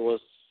there's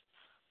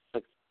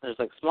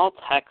small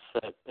text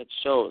that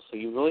shows, so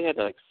you really had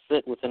to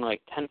sit within 10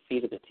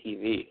 feet of the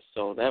TV.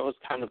 So that was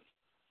kind of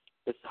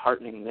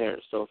disheartening there.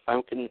 So if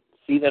I can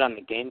see that on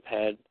the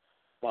gamepad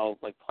while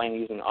playing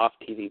using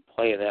off-TV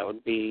play, that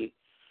would be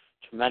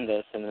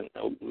tremendous, and it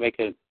would make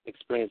an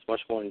experience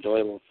much more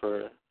enjoyable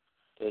to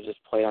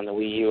just play on the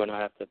Wii U and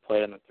not have to play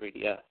it on the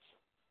 3DS.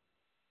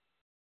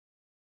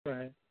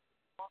 Right.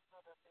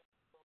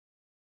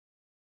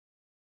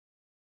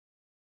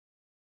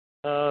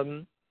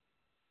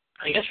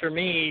 I guess for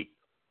me,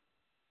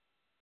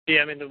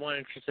 the one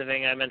interesting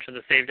thing I mentioned,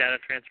 the save data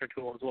transfer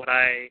tool, is what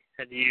I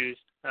had used.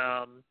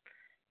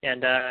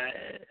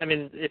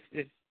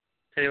 If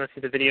anyone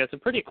sees the video, it's a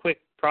pretty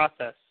quick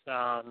process.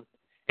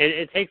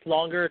 It takes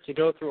longer to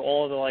go through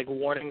all of the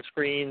warning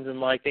screens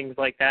and things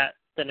like that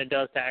than it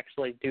does to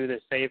actually do the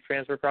save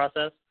transfer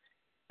process,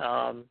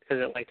 because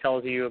it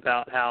tells you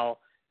about how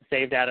the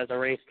save data is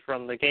erased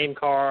from the game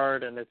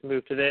card and it's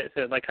moved to this.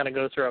 So it kind of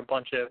goes through a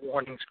bunch of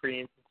warning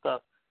screens and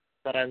stuff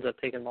that ends up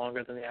taking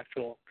longer than the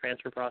actual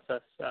transfer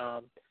process.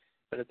 But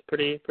it's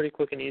pretty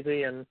quick and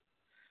easy, and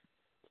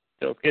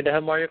feels good to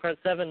have Mario Kart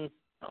 7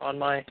 on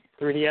my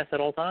 3DS at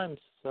all times,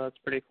 so that's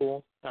pretty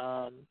cool.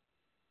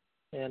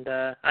 And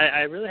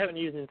I really haven't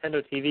used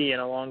Nintendo TV in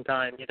a long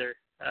time either.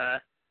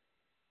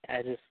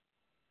 I just,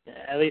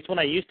 at least when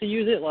I used to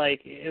use it,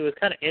 like, it was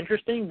kind of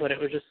interesting, but it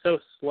was just so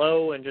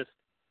slow and just,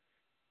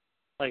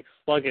 like,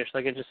 sluggish.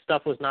 Like,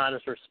 stuff was not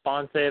as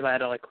responsive. I had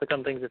to, like, click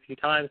on things a few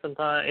times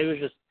sometimes. It was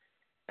just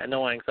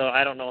annoying. So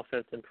I don't know if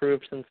it's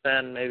improved since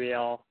then. Maybe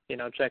I'll,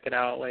 check it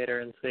out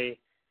later and see.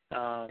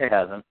 It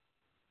hasn't.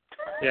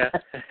 Yeah.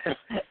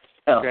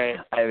 So, great.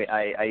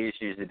 I used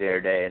to use it the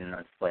other day, and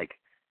it's like,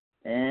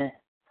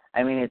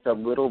 I mean, it's a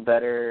little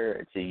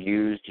better to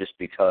use just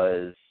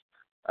because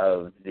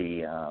of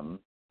the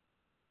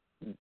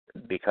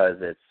because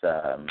it's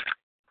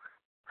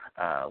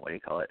what do you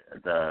call it,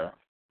 the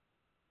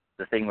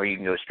thing where you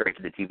can go straight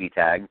to the TV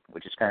tag,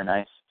 which is kind of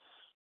nice.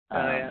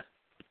 Yeah.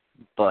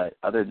 But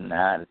other than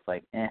that, it's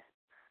like,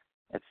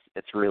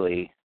 it's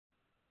really,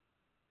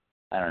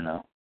 I don't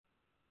know.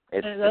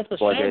 That's a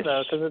shame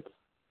though, because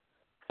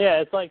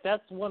it's like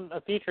that's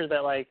a feature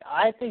that, like,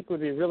 I think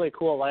would be really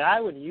cool. Like, I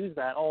would use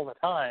that all the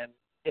time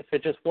if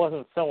it just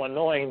wasn't so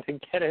annoying to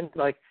get in.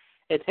 Like,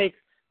 it takes,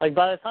 like,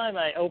 by the time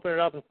I open it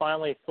up and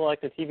finally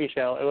select a TV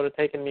show, it would have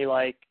taken me,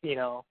 like,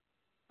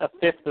 a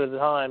fifth of the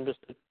time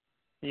just to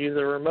use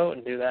the remote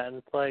and do that. And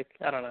it's like,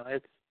 I don't know.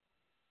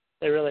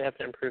 They really have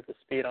to improve the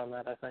speed on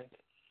that, I think.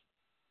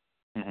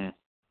 Mhm.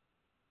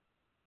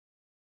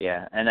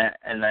 Yeah,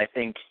 and I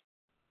think,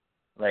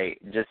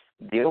 like, just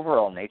the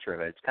overall nature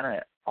of it, it's kind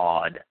of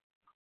odd.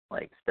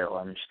 Like, still,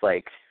 I'm just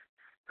like,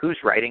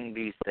 who's writing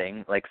these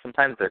things? Like,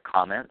 sometimes they're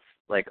comments,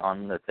 like,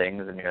 on the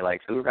things, and you're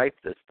like, who writes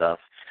this stuff?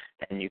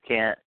 And you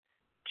can't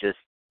just,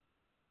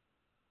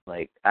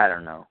 like, I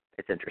don't know.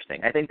 It's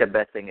interesting. I think the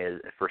best thing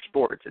is, for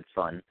sports, it's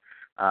fun.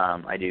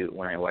 I do,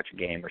 when I watch a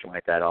game or something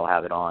like that, I'll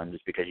have it on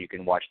just because you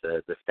can watch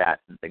the stats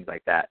and things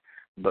like that.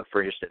 But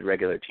for just a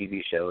regular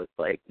TV show, it's,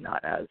 like,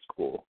 not as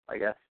cool, I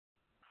guess.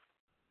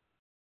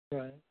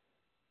 Right.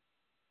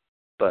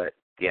 But,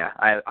 yeah,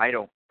 I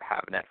don't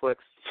have Netflix,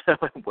 so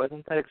it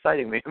wasn't that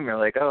exciting. Maybe we're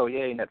like, oh,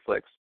 yay,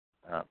 Netflix.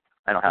 I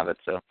don't have it,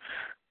 so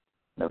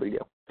no big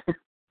deal.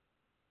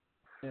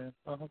 Yeah,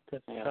 I'll have to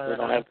try I that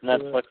don't out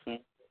have Netflix, and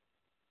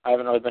I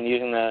haven't really been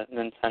using the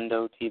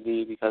Nintendo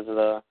TV because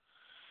of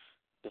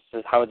this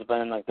is how it's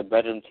been in, like, the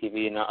bedroom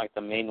TV and not, like,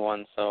 the main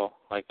one. So,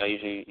 like, I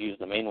usually use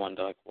the main one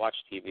to, like, watch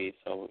TV,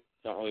 so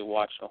I don't really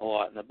watch a whole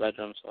lot in the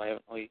bedroom, so I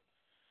haven't really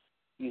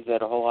used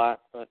that a whole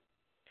lot. But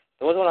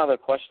there was one other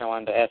question I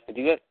wanted to ask. Did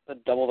you get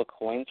double the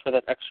coins for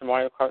that extra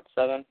Mario Kart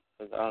 7?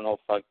 Because I don't know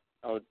if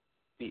I would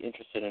be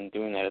interested in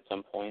doing that at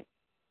some point.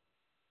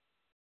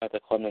 Like the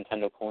Club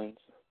Nintendo coins.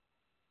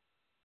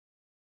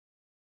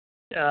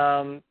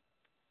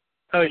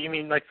 Oh, you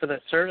mean, like, for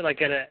the survey, like,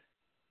 get it?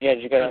 Yeah,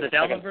 did you get the a second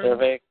download version?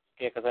 survey?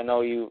 Yeah, because I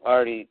know you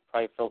already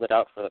probably filled it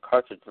out for the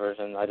cartridge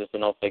version. I just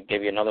don't know if they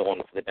gave you another one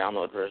for the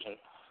download version.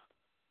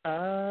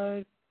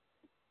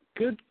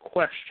 Good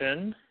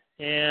question.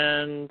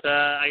 And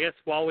I guess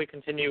while we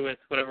continue with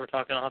whatever we're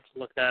talking, I'll have to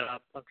look that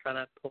up. I'm trying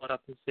to pull it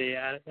up and see.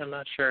 I'm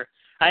not sure.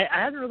 I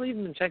haven't really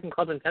even been checking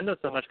Club Nintendo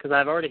so much because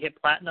I've already hit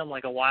Platinum,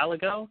 like, a while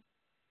ago.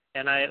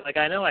 And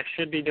I know I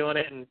should be doing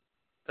it, and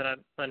that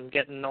I'm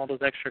getting all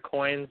those extra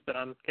coins, but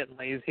I'm getting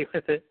lazy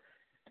with it.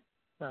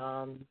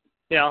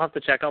 Yeah, I'll have to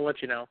check. I'll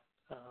let you know.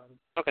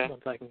 Okay.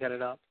 Once I can get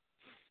it up.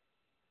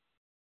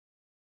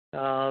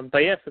 But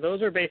yeah, so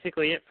those are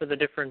basically it for the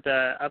different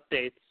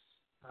updates.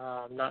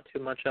 Not too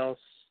much else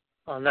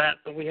on that,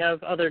 but we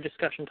have other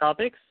discussion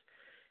topics.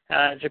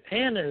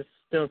 Japan is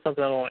doing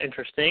something a little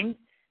interesting,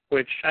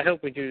 which I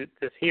hope we do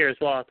this here as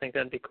well. I think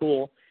that'd be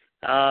cool.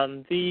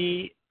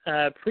 The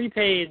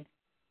prepaid,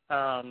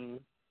 eShop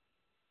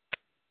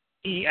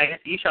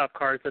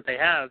cards that they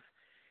have,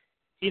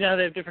 they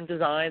have different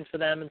designs for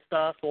them and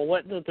stuff. Well,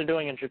 what they're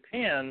doing in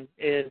Japan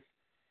is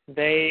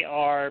they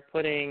are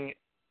putting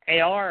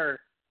AR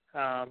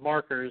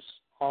markers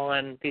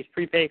on these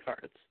prepaid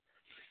cards.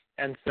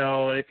 And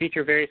so they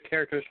feature various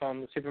characters from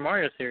the Super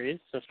Mario series.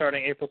 So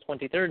starting April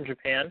 23rd in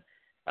Japan,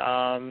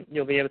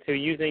 you'll be able to,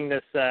 using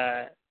this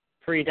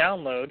free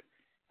download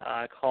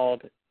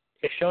called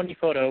Ishoni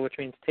Photo, which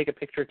means take a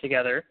picture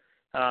together,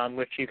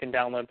 which you can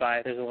download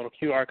by, there's a little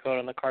QR code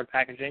on the card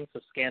packaging, so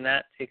scan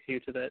that, takes you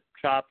to the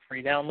shop,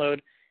 free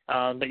download.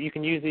 But you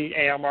can use the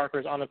AR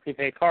markers on the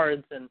prepaid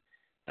cards, and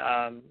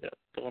the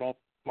little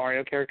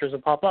Mario characters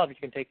will pop up. You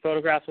can take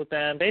photographs with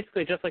them,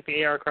 basically just like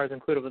the AR cards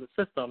included with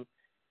the system,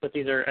 but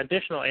these are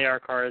additional AR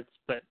cards,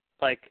 but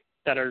like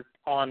that are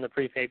on the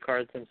prepaid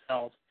cards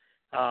themselves.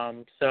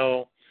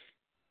 So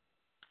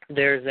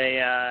there's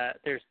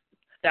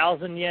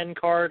 1,000 yen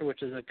card,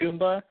 which is a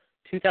Goomba.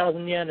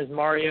 2,000 yen is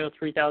Mario.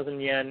 3,000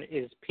 yen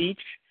is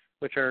Peach,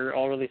 which are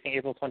all releasing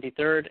April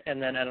 23rd.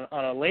 And then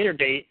on a later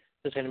date,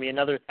 there's going to be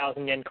another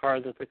 1,000 yen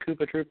card that's a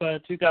Koopa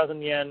Troopa,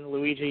 2,000 yen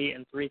Luigi,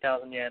 and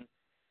 3,000 yen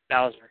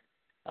Bowser.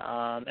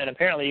 And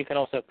apparently you can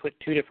also put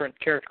two different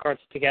character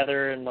cards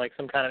together, and like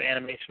some kind of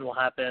animation will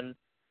happen,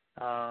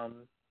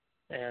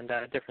 and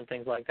different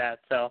things like that.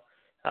 So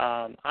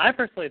I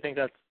personally think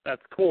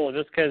that's cool,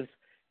 just because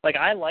like,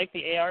 I like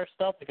the AR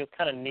stuff, like, it's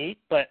kind of neat,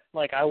 but,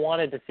 like, I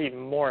wanted to see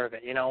more of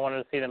it, you know, I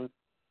wanted to see them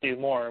do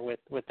more with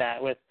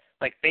that, with,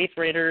 like, Faith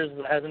Raiders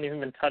hasn't even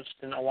been touched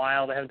in a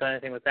while, they haven't done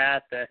anything with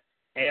that, the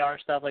AR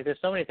stuff, like, there's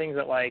so many things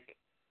that, like,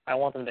 I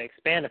want them to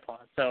expand upon,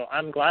 so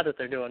I'm glad that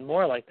they're doing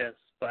more like this,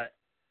 but,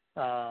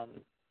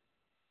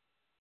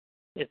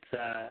 it's,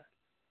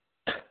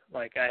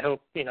 like, I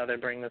hope, you know, they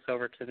bring this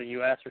over to the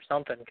U.S. or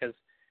something, because,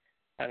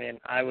 I mean,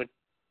 I would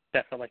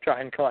definitely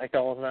try and collect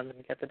all of them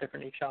and get the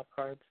different eShop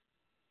cards.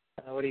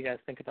 What do you guys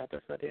think about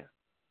this idea?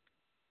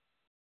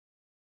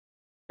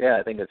 Yeah,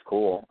 I think it's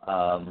cool.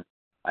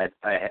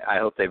 I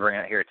hope they bring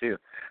it here too.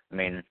 I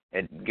mean,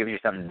 it gives you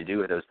something to do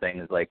with those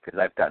things. Like, because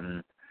I've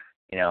gotten,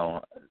 you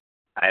know,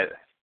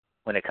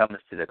 when it comes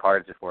to the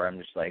cards before, I'm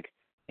just like,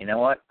 you know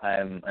what?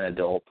 I'm an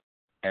adult,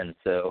 and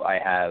so I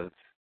have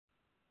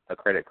a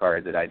credit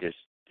card that I just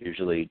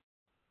usually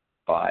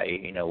buy,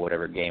 you know,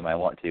 whatever game I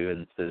want to,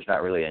 and so there's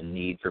not really a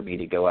need for me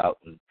to go out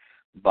and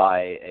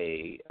buy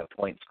a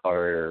points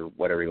card or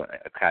whatever you want,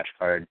 a cash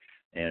card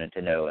in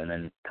Nintendo, and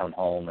then come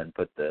home and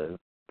put the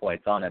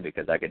points on it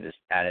because I could just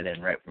add it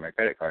in right from my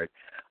credit card.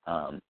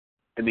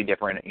 It'd be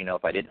different, you know,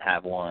 if I didn't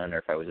have one or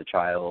if I was a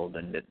child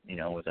and, you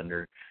know, was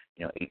under,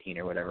 you know, 18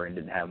 or whatever and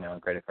didn't have my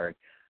own credit card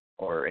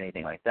or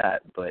anything like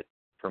that. But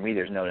for me,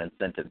 there's no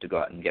incentive to go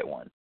out and get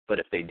one. But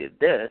if they did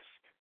this,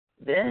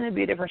 then it'd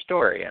be a different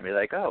story. I'd be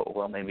like, oh,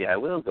 well, maybe I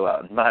will go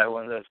out and buy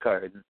one of those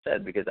cards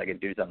instead because I could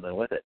do something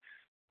with it.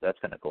 So that's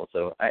kind of cool.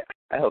 So I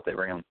hope they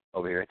bring them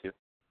over here too.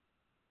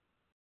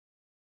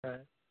 Right.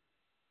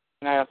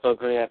 And I also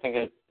agree. I think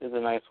it is a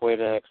nice way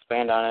to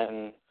expand on it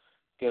and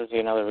gives you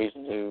another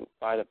reason to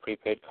buy the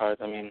prepaid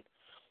cards. I mean,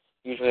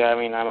 usually, I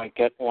might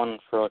get one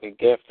for like a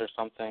gift or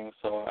something,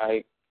 so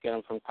I get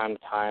them from time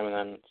to time, and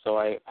then so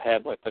I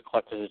had like the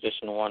collector's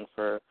edition one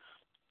for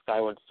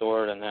Skyward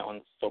Sword, and that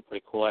one's still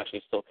pretty cool. I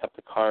actually still kept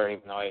the card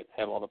even though I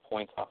have all the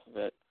points off of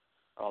it,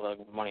 all the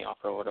money off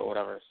or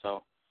whatever.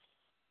 So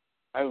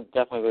I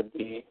definitely would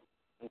be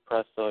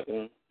impressed,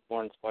 and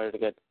more inspired to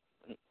get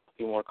a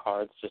few more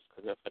cards just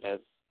because if it has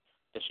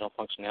additional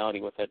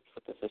functionality with it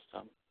with the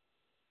system.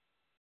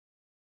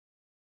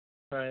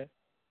 Right.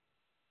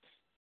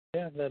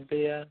 Yeah, that'd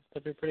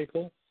be pretty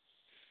cool.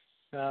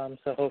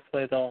 So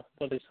hopefully they'll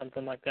do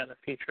something like that in the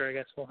future. I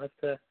guess we'll have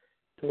to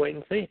wait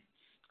and see.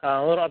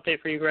 A little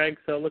update for you, Greg.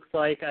 So it looks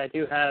like I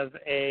do have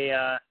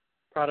a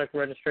product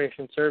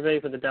registration survey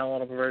for the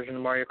downloadable version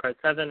of Mario Kart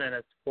 7, and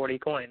it's 40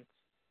 coins.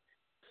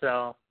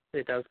 So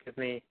it does give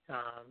me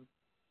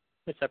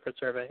a separate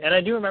survey. And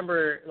I do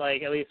remember,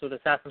 like, at least with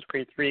Assassin's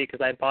Creed 3,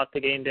 because I bought the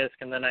game disc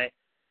and then I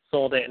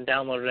sold it and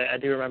downloaded it, I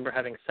do remember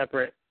having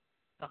separate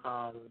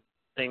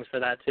things for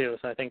that too.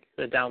 So I think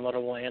the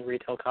downloadable and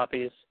retail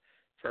copies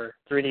for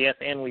 3DS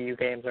and Wii U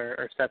games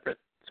are separate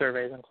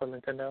surveys on Club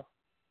Nintendo.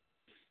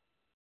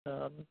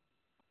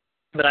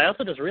 But I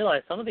also just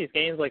realized some of these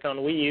games, like on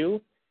Wii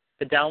U,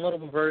 the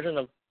downloadable version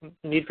of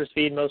Need for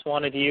Speed Most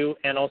Wanted U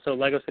and also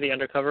Lego City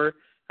Undercover,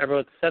 I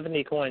wrote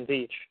 70 coins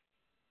each.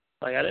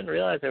 Like, I didn't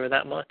realize they were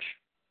that much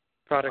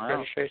product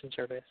registration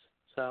surveys.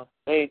 So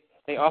they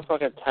offer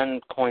like a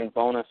 10-coin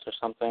bonus or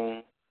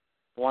something.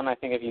 One, I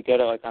think if you get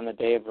it like on the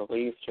day of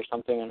release or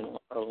something,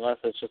 unless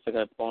it's just like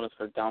a bonus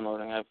for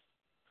downloading. I've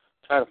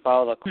tried to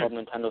follow the Club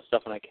Nintendo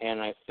stuff when I can,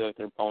 and I feel like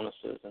they're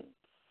bonuses and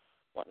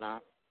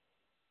whatnot.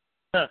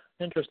 Huh,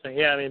 interesting.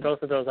 Yeah, I mean,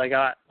 both of those I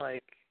got,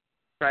 like,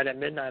 right at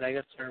midnight, I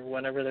guess, or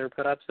whenever they were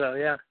put up, so,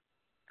 yeah.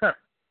 Huh.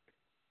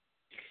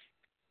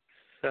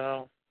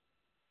 So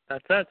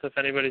that's that. So if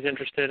anybody's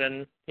interested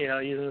in, you know,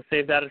 using the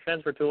Save Data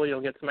Transfer tool,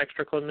 you'll get some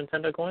extra Club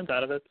Nintendo coins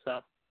out of it, so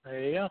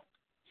there you go.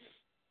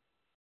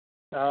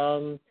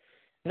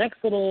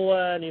 Next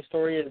little news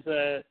story is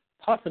a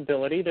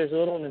possibility. There's a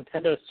little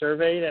Nintendo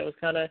survey that was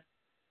kind of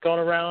going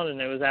around, and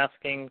it was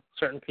asking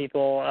certain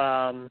people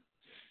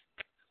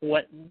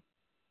what,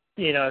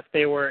 you know, if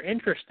they were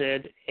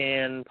interested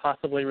in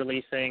possibly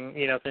releasing,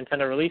 you know, if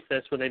Nintendo released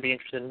this, would they be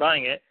interested in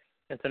buying it?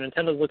 And so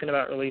Nintendo's looking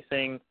about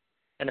releasing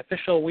an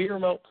official Wii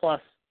Remote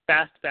Plus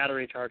fast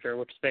battery charger,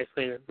 which is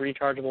basically a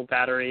rechargeable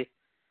battery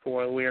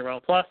for the Wii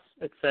Remote Plus.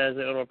 It says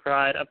it will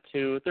provide up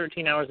to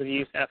 13 hours of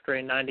use after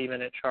a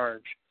 90-minute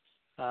charge.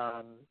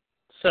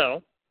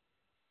 So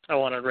I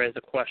want to raise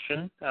a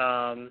question.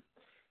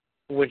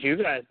 Would you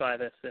guys buy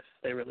this if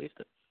they released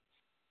it?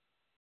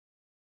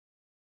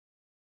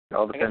 It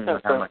all depends on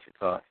how much it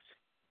costs.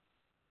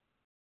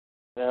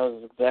 That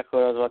was exactly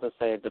what I was about to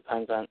say. It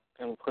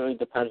completely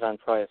depends on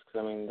price.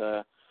 Because I mean,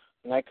 the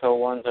Nyko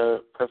ones are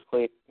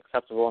perfectly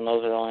acceptable, and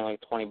those are only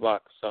like $20.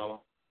 So,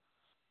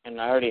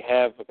 and I already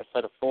have like a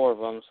set of 4 of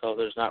them, so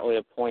there's not really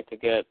a point to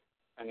get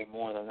any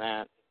more than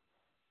that.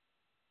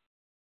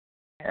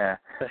 Yeah,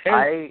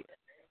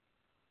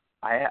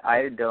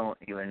 I don't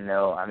even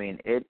know. I mean,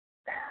 it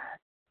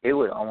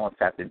would almost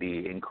have to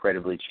be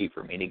incredibly cheap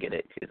for me to get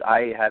it because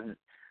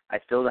I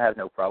still have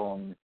no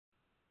problem.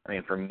 I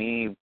mean, for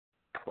me,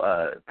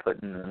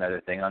 putting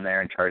another thing on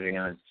there and charging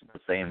them is the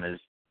same as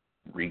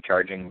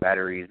recharging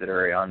batteries that are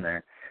already on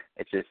there.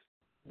 It's just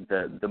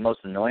the most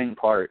annoying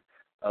part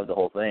of the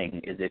whole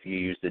thing is if you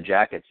use the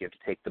jackets, you have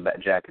to take the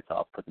jackets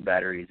off, put the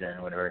batteries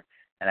in, whatever.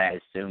 And I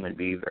assume it'd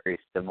be very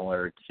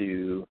similar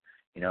to,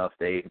 if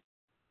they,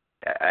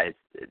 to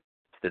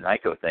the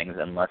Nyko things,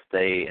 unless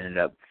they ended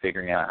up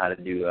figuring out how to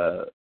do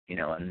a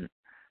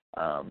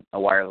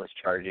wireless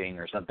charging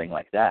or something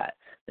like that,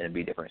 then it'd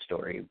be a different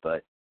story.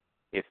 But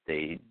if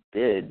they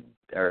did,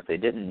 or if they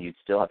didn't, you'd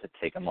still have to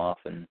take them off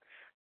and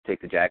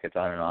take the jackets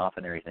on and off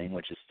and everything,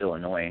 which is still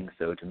annoying.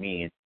 So to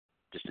me, it's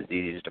just as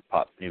easy just to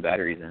pop new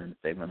batteries in and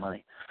save my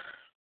money.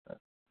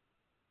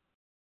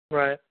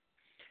 Right.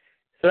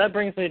 So that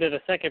brings me to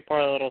the second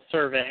part of the little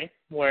survey,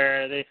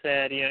 where they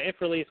said, if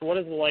released, what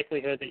is the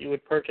likelihood that you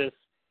would purchase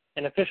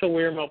an official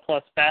Wii Remote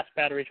Plus fast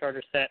battery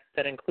charger set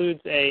that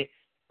includes a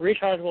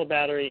rechargeable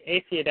battery,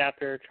 AC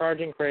adapter,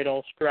 charging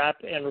cradle, strap,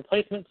 and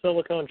replacement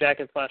silicone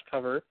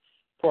jacket/cover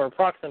for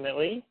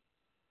approximately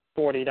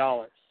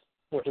 $40,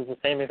 which is the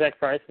same exact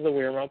price as the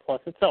Wii Remote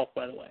Plus itself,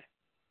 by the way.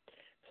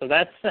 So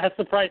that's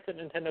the price that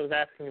Nintendo was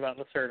asking about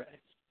in the survey.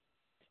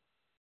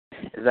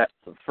 Is that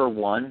for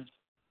one?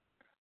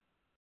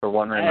 For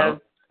one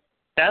remote?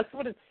 That's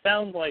what it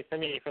sounds like to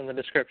me from the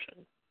description.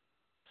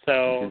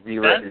 So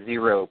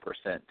 0%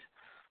 chance.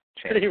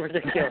 Pretty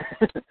ridiculous.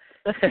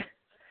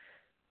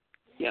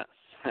 Yes.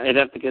 I'd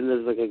have to get it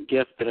as like a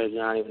gift that I did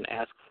not even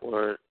ask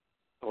for,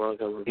 or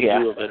like a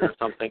review of it or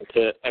something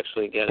to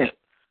actually get it.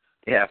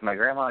 Yeah, if my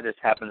grandma just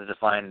happens to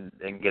find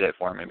and get it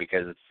for me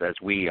because it says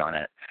Wii on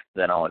it,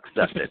 then I'll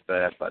accept it, but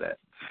that's about it.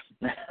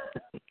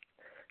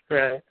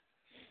 Right.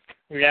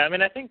 Yeah,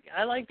 I think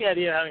I like the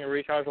idea of having a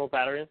rechargeable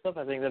battery and stuff.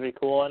 I think that'd be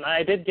cool. And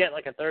I did get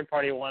like a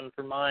third-party one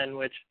for mine,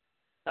 which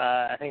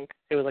I think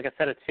it was like a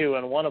set of two,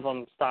 and one of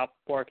them stopped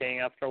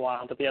working after a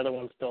while, but the other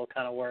one still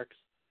kind of works.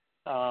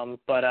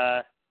 But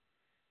at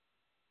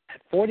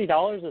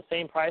 $40, the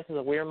same price as a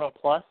Wii Remote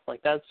Plus,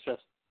 that's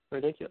just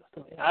ridiculous to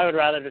me. I would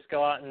rather just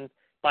go out and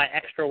buy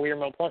extra Wii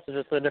Remote Pluses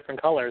just the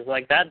different colors.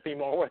 That'd be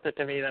more worth it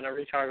to me than a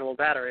rechargeable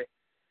battery.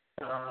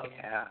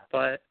 Yeah.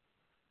 But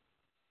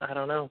I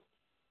don't know.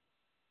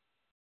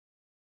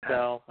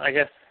 So I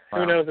guess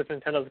who knows if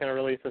Nintendo's going to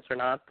release this or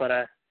not. But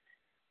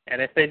and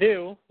if they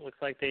do,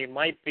 looks like they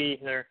might be.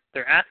 They're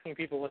asking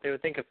people what they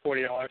would think of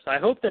 $40. So I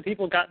hope that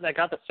people got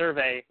the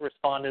survey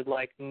responded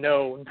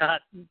no,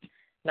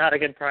 not a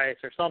good price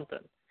or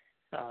something.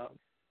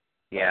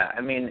 Yeah,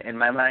 in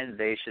my mind,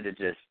 they should have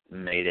just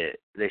made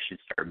it. They should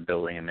start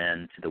building them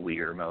into the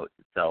Wii Remote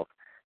itself,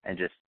 and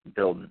just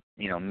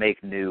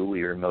make new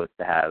Wii Remotes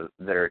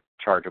that are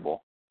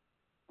chargeable,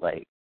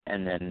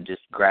 and then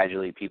just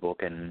gradually people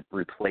can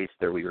replace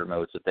their Wii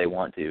Remotes if they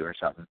want to or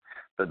something.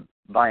 But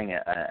buying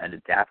an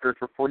adapter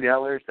for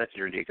 $40, that's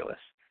ridiculous.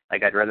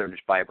 I'd rather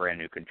just buy a brand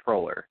new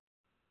controller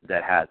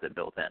that has it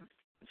built in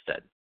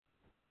instead.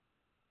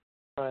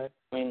 Right.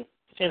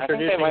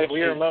 Introducing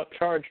Wii Remote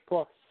Charge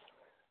Plus.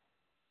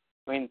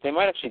 They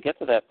might actually get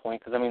to that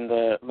point because,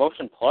 the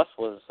Motion Plus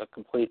was a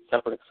complete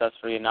separate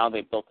accessory, and now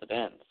they built it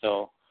in.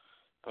 So,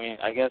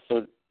 I guess it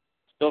would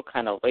still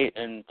kind of late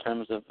in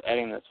terms of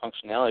adding this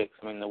functionality.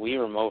 Because, the Wii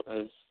Remote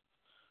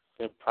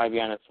it'll probably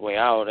be on its way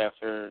out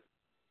after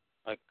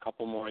a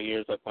couple more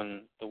years,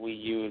 when the Wii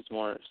U is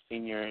more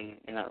senior and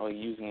you're not really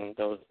using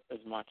those as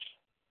much.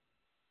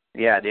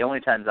 Yeah, the only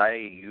times I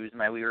use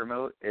my Wii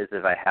Remote is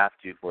if I have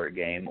to for a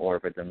game, or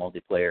if it's a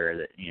multiplayer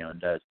that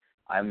does.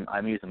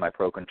 I'm using my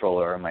Pro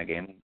Controller or my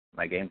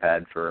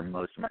gamepad for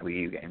most of my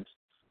Wii U games.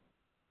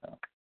 So.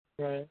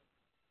 Right.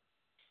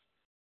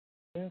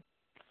 Yeah.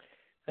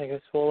 I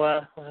guess we'll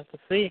have to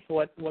see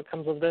what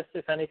comes of this,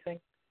 if anything.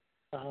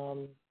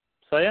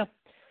 So yeah.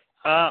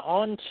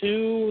 On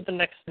to the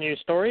next news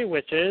story,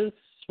 which is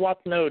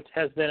SwapNote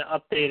has been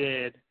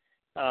updated,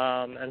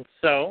 and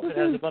so it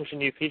has a bunch of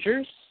new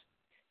features.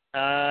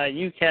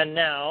 You can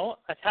now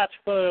attach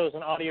photos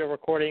and audio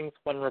recordings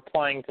when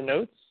replying to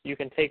notes. You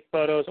can take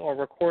photos or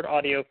record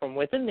audio from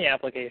within the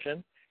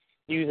application.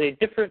 Use a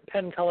different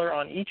pen color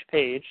on each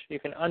page. You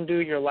can undo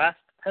your last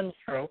pen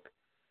stroke.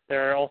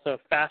 There are also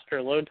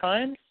faster load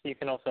times. You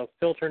can also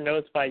filter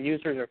notes by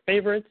users or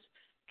favorites,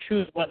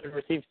 choose whether to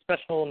receive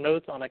special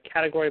notes on a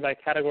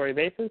category-by-category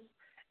basis,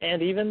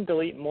 and even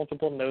delete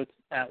multiple notes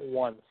at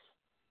once.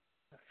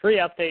 A free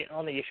update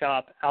on the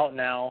eShop, out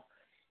now.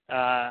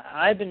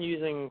 I've been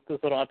using this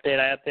little update.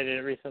 I updated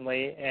it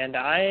recently, and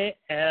I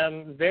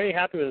am very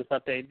happy with this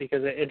update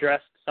because it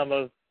addressed some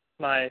of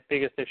my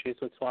biggest issues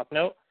with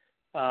SwapNote.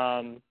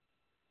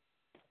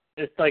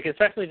 It's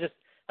especially just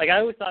I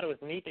always thought it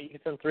was neat that you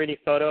could send 3D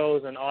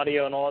photos and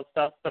audio and all that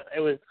stuff, but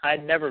I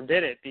never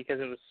did it because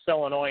it was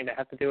so annoying to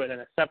have to do it in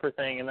a separate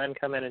thing and then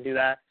come in and do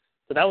that.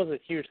 So that was a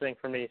huge thing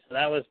for me. So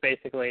that was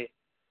basically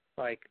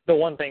the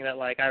one thing that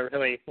I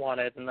really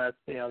wanted, and that's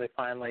they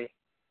finally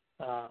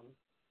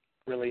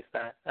release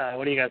that.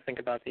 What do you guys think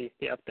about the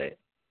update?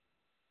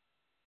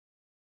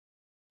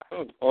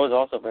 I was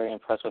also very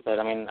impressed with it.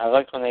 I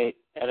liked when they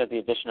added the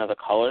addition of the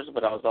colors,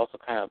 but I was also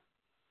kind of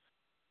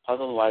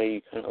puzzled why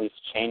you couldn't at least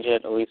change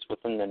it, at least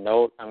within the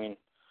note. Even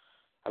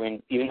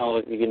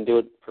though you can do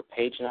it per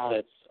page now,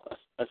 it's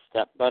a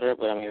step better,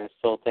 but I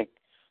still think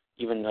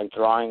even like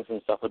drawings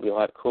and stuff would be a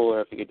lot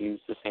cooler if you could use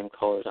the same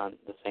colors on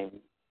the same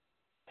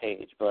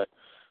page. But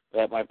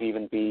that might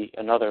even be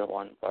another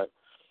one. But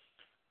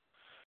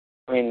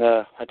I mean,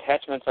 the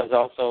attachments those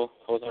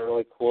are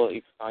really cool.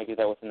 You can finally do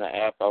that within the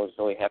app. I was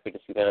really happy to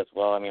see that as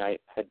well. I mean, I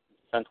had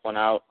sent one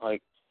out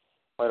like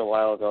quite a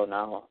while ago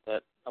now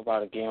that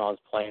about a game I was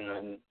playing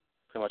and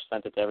pretty much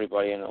sent it to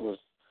everybody, and it was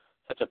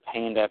such a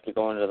pain to have to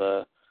go into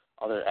the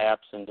other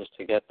apps and just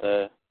to get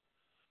the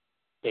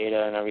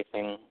data and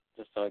everything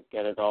just to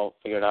get it all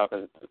figured out,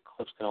 because the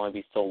clips can only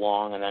be so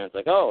long, and then it's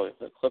like, oh,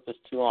 the clip is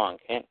too long,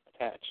 can't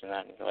attach, and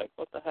then you're like,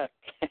 what the heck?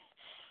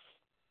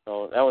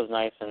 So that was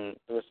nice, and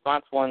the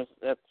response ones,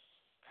 that's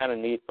kind of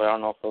neat, but I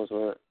don't know if those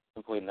were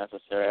completely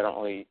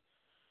necessary.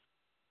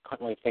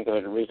 Couldn't really think of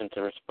a reason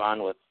to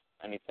respond with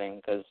anything,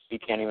 because you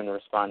can't even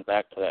respond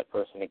back to that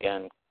person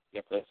again.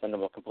 You have to send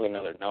them a complete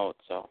another note.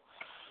 So,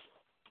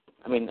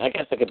 I mean, I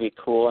guess it could be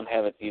cool and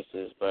have its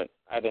uses, but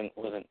I didn't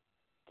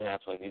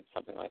absolutely need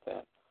something like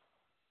that.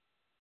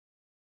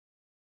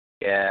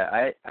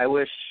 Yeah, I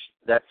wish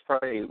that's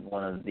probably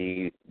one of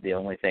the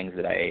only things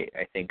that I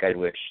think I'd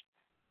wish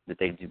that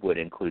they would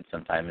include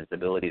sometime is the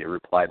ability to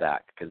reply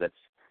back, because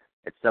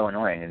it's so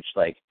annoying. It's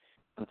like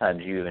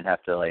sometimes you even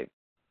have to like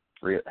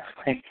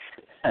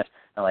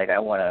I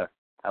want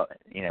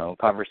to,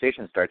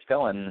 conversation starts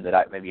going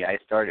that maybe I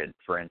started,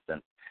 for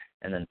instance,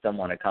 and then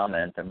someone to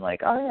comment. I'm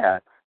like, oh yeah,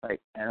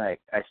 and I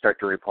start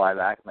to reply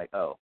back. I'm like,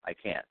 oh, I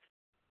can't.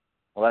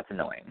 Well, that's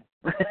annoying.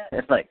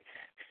 It's like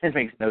it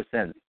makes no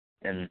sense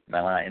in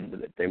my mind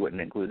that they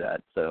wouldn't include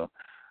that. So,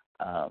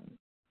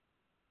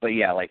 but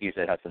yeah, like you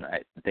said, Hudson,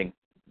 I think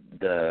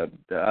the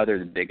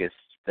biggest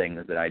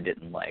things that I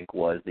didn't like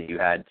was that you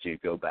had to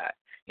go back,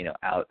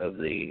 out of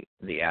the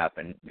app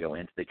and go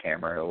into the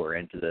camera or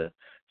into the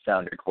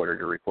sound recorder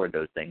to record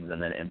those things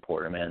and then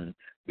import them in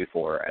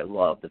before. I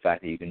love the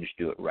fact that you can just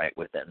do it right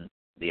within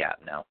the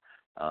app now.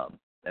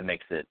 It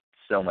makes it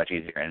so much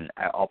easier, and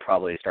I'll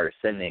probably start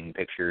sending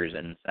pictures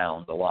and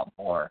sounds a lot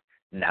more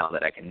now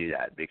that I can do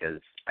that, because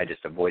I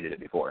just avoided it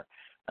before,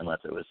 unless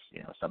it was,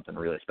 something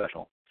really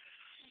special.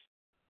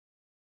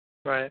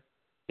 Right.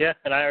 Yeah,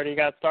 and I already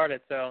got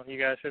started, so you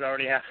guys should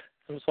already have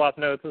some swap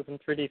notes with some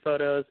 3D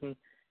photos and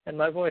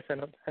my voice in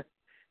them.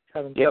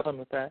 Having some fun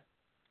with that.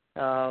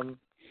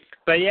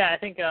 But yeah, I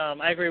think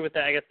I agree with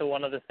that. I guess the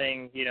one other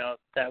thing,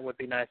 that would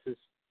be nice is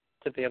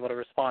to be able to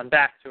respond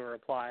back to a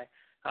reply.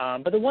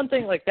 But the one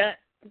thing like that,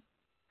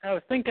 I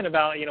was thinking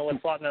about, what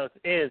swap notes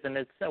is, and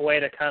it's a way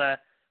to kind of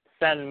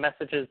send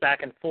messages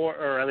back and forth,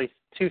 or at least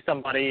to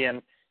somebody,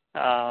 and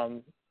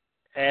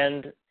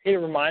it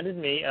reminded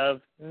me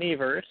of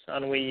Miiverse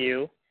on Wii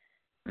U,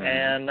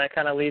 and that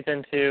kind of leads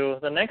into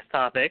the next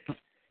topic,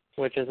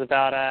 which is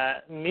about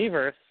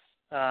Miiverse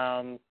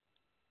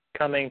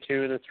coming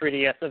to the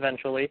 3DS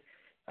eventually.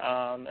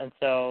 And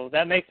so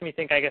that makes me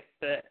think, I guess,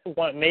 that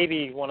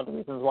maybe one of the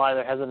reasons why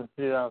there hasn't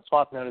been a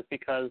swap note is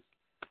because,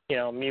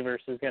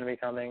 Miiverse is going to be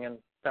coming, and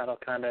that'll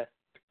kind of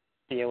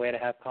be a way to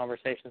have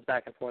conversations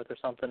back and forth or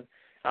something.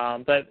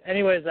 But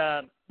anyways,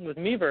 with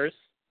Miiverse,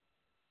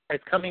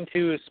 it's coming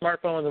to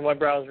smartphones and web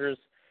browsers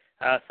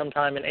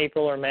sometime in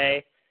April or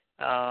May,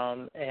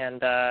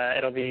 and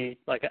it'll be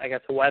like, I guess,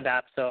 a web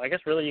app. So I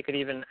guess really you could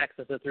even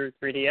access it through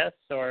 3DS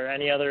or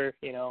any other,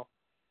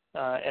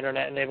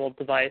 internet-enabled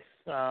device.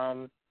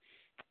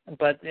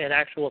 But an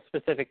actual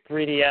specific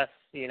 3DS,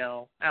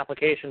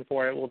 application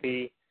for it will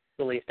be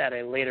released at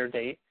a later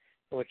date,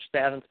 which they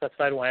haven't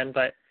specified when,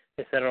 but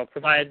they said it'll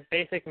provide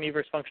basic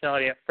Miiverse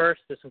functionality at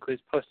first. This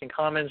includes posting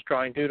comments,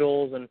 drawing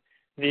doodles, and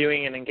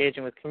viewing and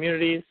engaging with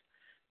communities.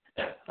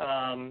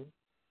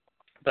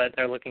 But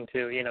they're looking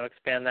to,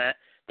 expand that.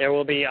 There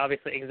will be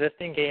obviously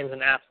existing games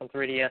and apps on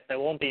 3DS that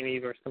won't be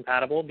Miiverse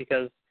compatible,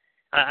 because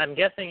I'm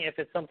guessing if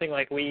it's something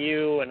like Wii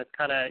U and it's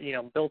kind of,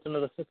 built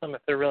into the system,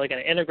 if they're really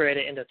going to integrate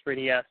it into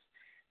 3DS,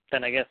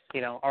 then I guess,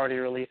 already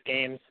released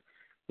games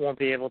won't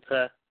be able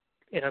to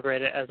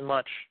integrate it as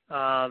much.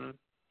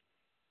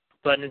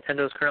 But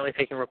Nintendo is currently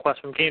taking requests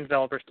from game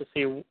developers to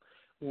see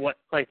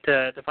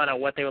to find out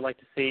what they would like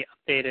to see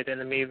updated in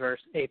the Miiverse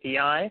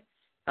API.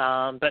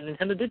 But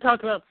Nintendo did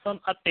talk about some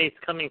updates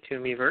coming to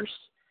Miiverse,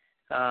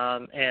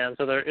 and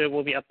so it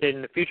will be updated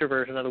in the future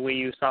version of the Wii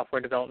U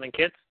software development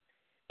kits.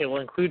 It will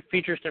include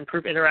features to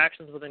improve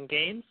interactions within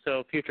games,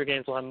 so future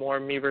games will have more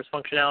Miiverse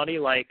functionality,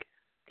 like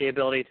the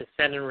ability to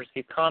send and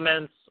receive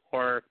comments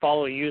or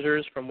follow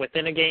users from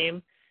within a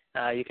game.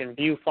 You can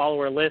view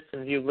follower lists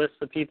and view lists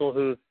of people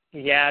who've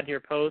yabbed your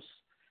posts.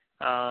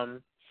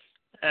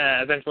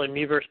 Eventually,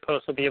 Miiverse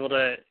posts will be able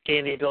to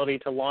gain the ability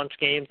to launch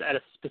games at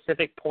a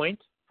specific point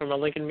from a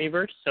link in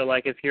Miiverse. So,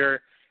 like, if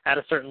you're at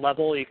a certain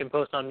level, you can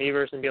post on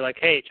Miiverse and be like,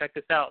 hey, check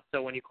this out.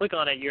 So when you click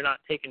on it, you're not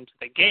taken to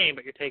the game,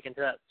 but you're taken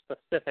to that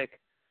specific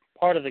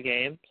part of the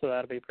game. So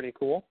that'll be pretty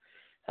cool.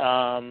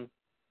 And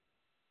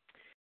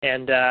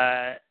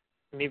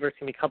Miiverse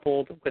can be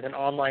coupled with an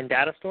online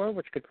data store,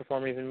 which could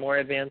perform even more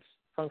advanced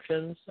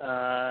functions.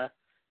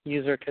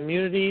 User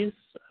communities,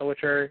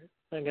 which are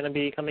going to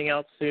be coming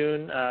out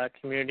soon.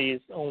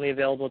 Communities only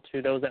available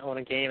to those that own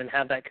a game and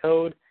have that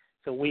code.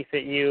 So We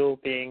Fit You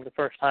being the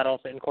first title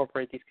to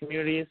incorporate these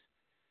communities.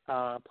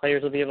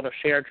 Players will be able to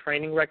share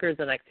training records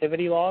and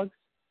activity logs.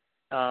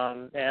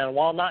 And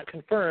while not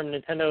confirmed,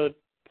 Nintendo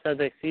said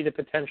they see the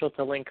potential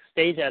to link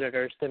stage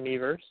editors to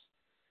Miiverse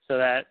so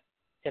that,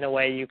 in a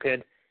way, you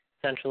could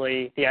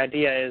essentially, the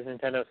idea is,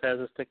 Nintendo says,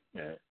 is to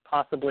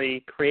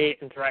possibly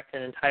create and direct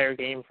an entire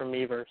game from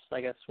Miiverse,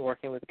 I guess,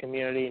 working with the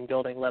community and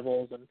building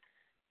levels and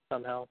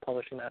somehow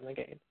publishing that in the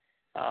game.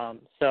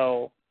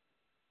 So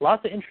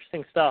lots of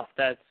interesting stuff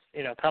that's,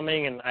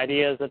 coming and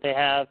ideas that they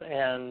have,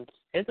 and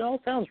it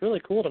all sounds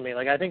really cool to me.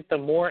 Like, I think the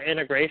more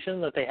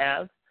integration that they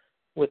have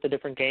with the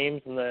different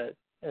games and the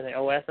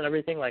OS and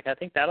everything, like, I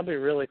think that'll be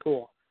really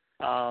cool.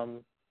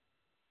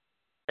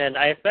 And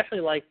I especially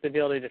like the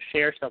ability to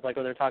share stuff, like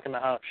when they're talking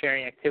about how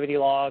sharing activity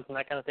logs and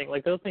that kind of thing.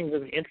 Like, those things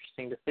would be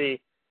interesting to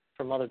see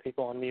from other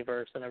people on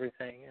Miiverse and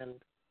everything. And,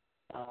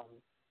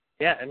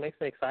 yeah, it makes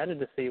me excited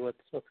to see what's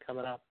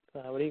coming up.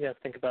 What do you guys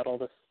think about all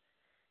this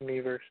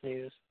Miiverse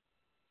news?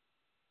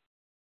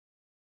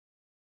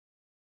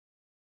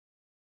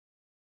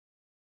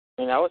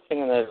 I mean, I was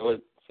thinking that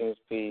it seems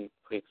to be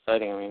pretty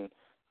exciting. I mean,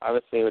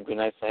 obviously it would be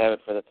nice to have it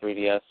for the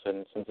 3DS,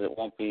 and since it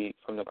won't be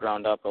from the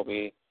ground up, it'll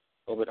be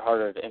a little bit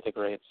harder to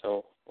integrate.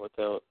 So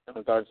in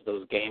regards to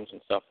those games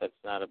and stuff, that's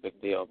not a big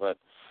deal. But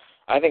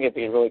I think it'd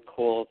be really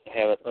cool to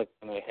have it like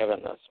when they have it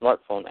in the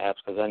smartphone apps,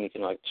 because then you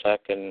can like check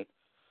and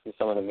do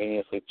some of the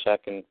meaninglessly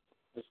check and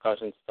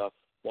discussion stuff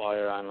while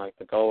you're on like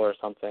the go or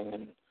something,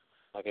 and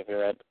like if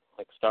you're at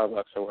like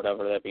Starbucks or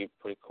whatever, that'd be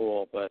pretty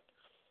cool. But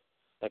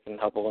that can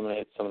help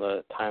eliminate some of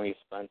the time you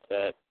spent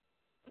in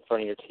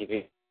front of your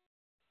TV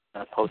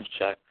and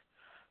post-check.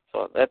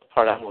 So that's the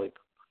part I'm really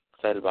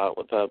excited about.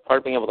 With the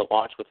part being able to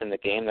launch within the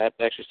game, that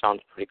actually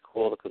sounds pretty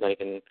cool, because then you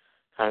can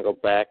kind of go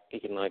back. You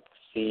can like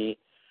see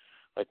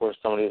like where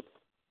somebody's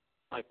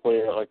like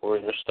where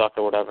they're stuck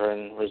or whatever,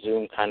 and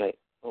resume kind of a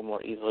little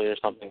more easily or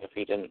something if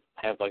you didn't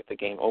have like the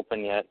game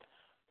open yet.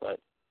 But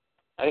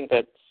I think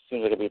that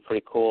seems like it'd be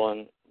pretty cool,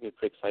 and I'd be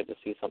pretty excited to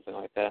see something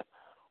like that.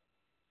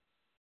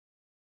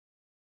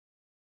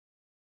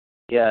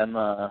 Yeah,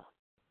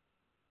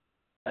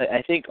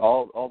 I think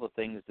all the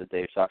things that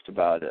they've talked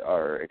about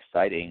are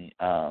exciting,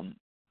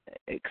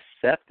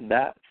 except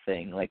that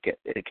thing. Like,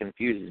 it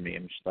confuses me.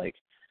 I'm just like,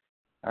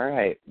 all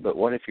right, but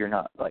what if you're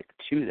not, like,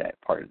 to that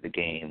part of the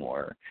game,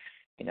 or,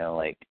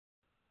 like,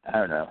 I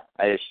don't know.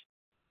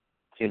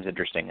 Seems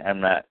interesting. I'm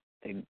not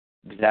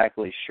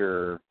exactly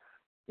sure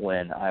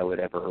when I would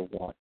ever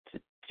want to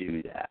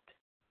do that.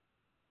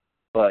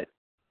 But,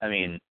 I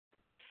mean,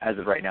 as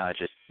of right now, it's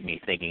just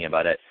me thinking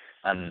about it.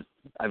 I'm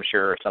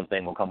sure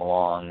something will come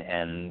along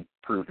and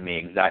prove to me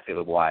exactly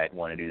why I'd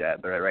want to do that.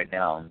 But right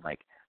now, I'm like,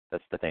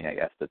 that's the thing, I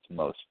guess, that's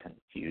most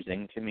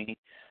confusing to me,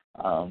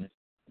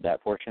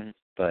 that portion.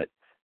 But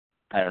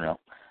I don't know.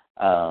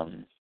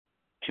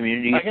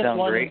 Community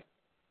sounds great.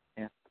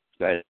 Yeah,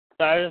 go ahead.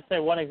 So I would just say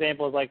one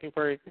example is like,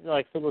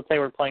 so let's say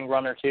we're playing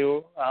Runner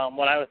 2.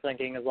 What I was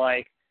thinking is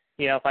like,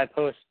 if I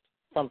post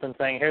something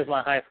saying, here's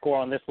my high score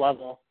on this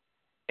level,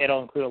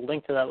 it'll include a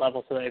link to that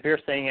level, so that if you're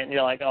seeing it and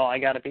you're like, oh, I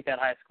got to beat that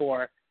high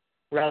score,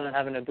 rather than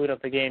having to boot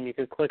up the game, you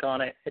could click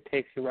on it. It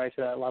takes you right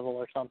to that level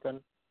or something.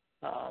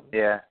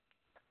 Yeah.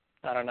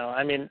 I don't know.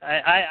 I mean,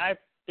 I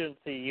didn't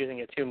see using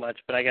it too much,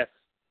 but I guess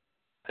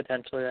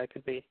potentially that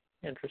could be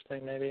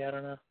interesting. Maybe, I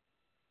don't know.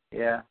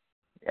 Yeah.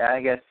 Yeah.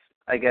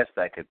 I guess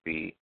that could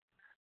be.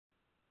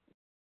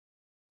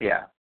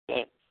 Yeah.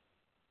 Yeah.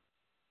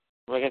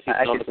 Well, I guess you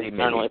could be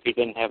concerned if you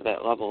didn't have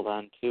that level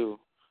then too.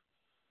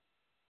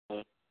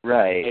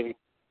 Right. Maybe.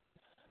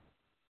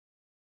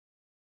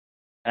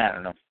 I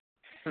don't know.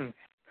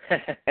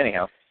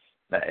 Anyhow,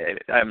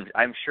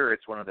 I'm sure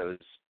it's one of those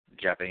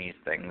Japanese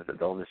things that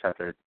they'll just have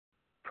to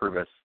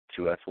prove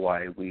to us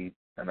why we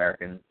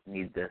Americans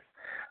need this.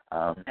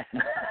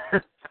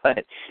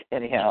 But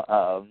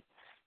anyhow,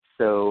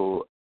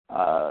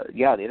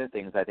 yeah, the other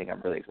things I think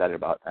I'm really excited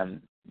about.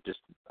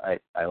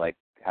 I like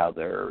how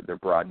they're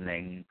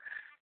broadening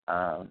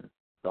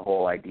the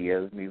whole idea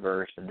of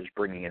Miiverse and just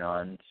bringing it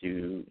on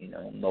to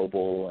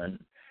mobile and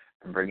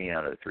bringing it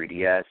on to the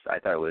 3DS. I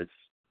thought it was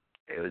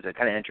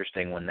kind of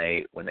interesting when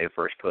they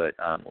first put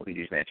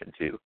Luigi's Mansion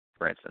 2,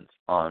 for instance,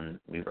 on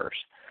Miiverse.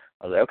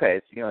 I was like, okay,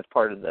 it's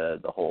part of the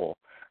whole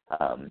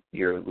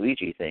your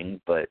Luigi thing,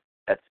 but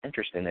that's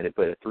interesting that it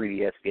put a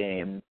 3DS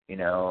game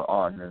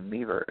on the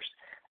Miiverse.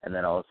 And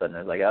then all of a sudden, I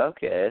was like,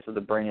 okay, so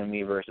they're bringing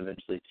Miiverse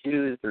eventually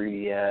to the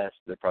 3DS.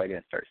 They're probably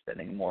going to start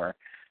taking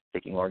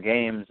more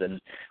games,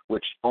 and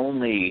which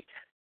only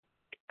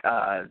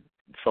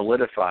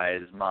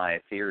solidifies my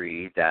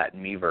theory that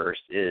Miiverse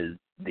is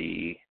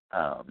the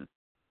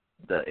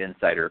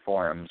Insider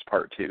Forums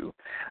Part 2,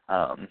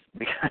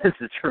 because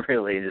it's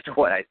really just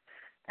what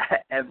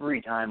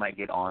every time I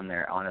get on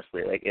there,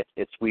 honestly, like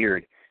it's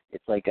weird.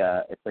 It's like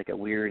a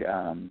weird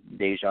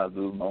deja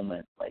vu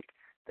moment, like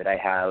that I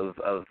have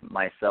of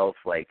myself,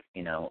 like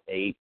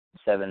 8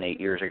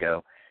 years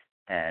ago,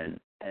 and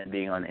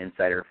being on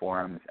Insider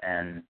Forums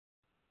and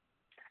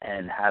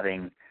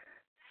having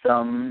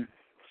some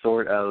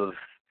sort of,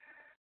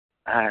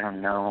 I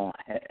don't know,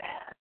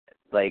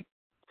 like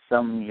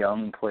some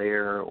young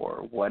player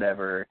or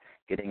whatever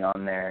getting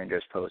on there and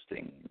just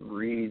posting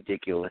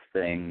ridiculous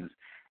things,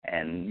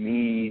 and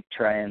me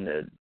trying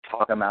to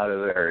talk them out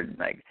of it, or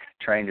like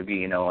trying to be,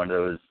 you know, one of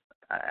those,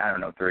 I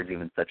don't know if there's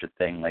even such a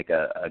thing, like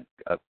a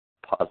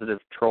positive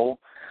troll.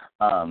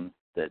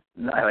 That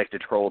I like to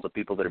troll the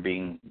people that are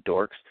being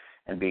dorks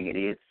and being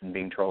idiots and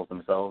being trolls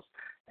themselves.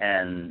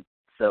 And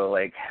so,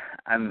 like,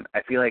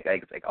 I feel like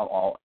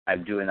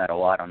I'm doing that a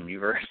lot on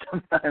Weverse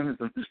sometimes.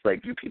 I'm just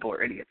like, you people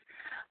are idiots.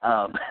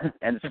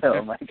 And so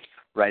I'm like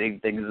writing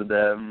things with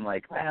them,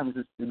 like, man,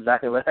 this is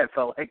exactly what I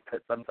felt like,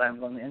 but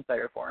sometimes on the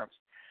Insider forums.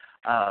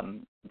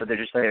 But they're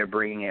just like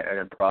bringing it in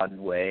a broad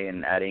way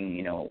and adding,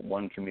 you know,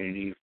 one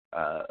community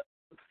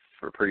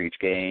for each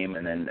game,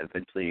 and then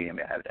eventually you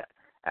have to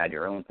add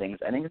your own things.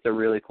 I think it's a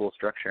really cool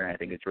structure, and I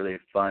think it's really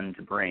fun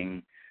to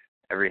bring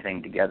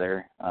everything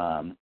together.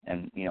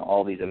 And, you know,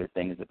 all these other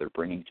things that they're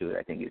bringing to it,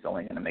 I think is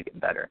only going to make it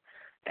better.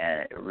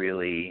 And it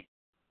really,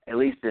 at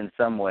least in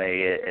some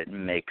way, it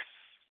makes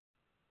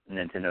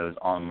Nintendo's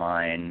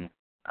online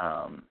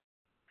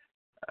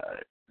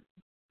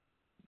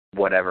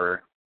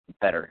whatever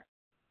better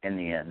in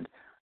the end.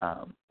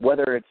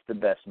 Whether it's the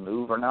best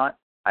move or not,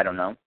 I don't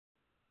know.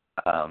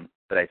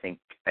 But I think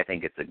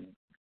it's a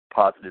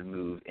positive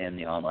move in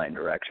the online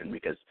direction,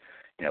 because,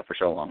 you know, for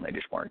so long they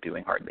just weren't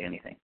doing hardly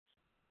anything.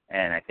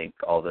 And I think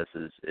all this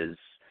is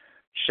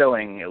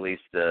showing at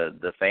least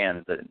the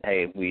fans that,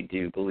 hey, we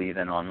do believe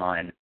in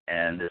online,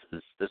 and this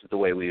is the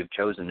way we have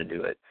chosen to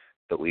do it,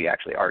 but we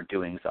actually are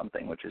doing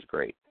something, which is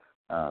great,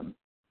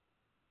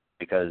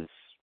 because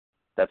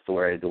that's the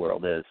way the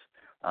world is.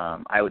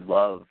 I would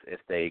love if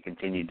they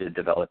continued to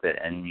develop it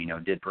and, you know,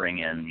 did bring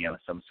in, you know,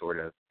 some sort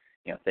of,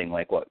 you know, thing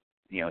like what,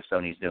 you know,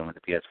 Sony's doing with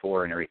the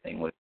PS4 and everything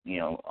with, you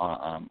know,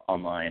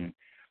 online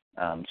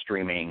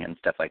streaming and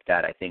stuff like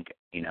that. I think,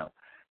 you know,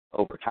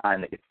 over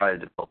time they could try to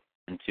develop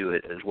into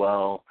it as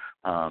well,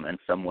 in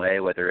some way,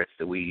 whether it's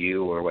the Wii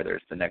U or whether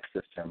it's the next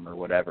system or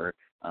whatever.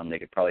 They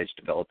could probably just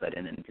develop that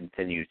in and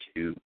continue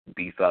to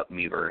beef up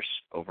Miiverse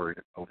over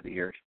the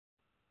years.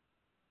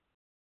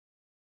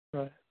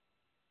 Right.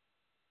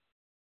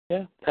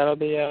 Yeah, that'll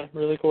be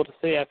really cool to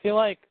see. I feel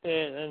like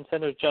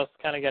Nintendo's just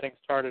kind of getting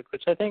started,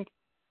 which I think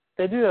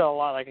they do that a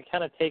lot. Like, it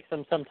kind of takes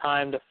them some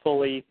time to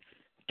fully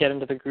get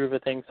into the groove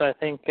of things. So I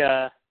think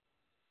they're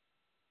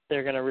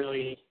going to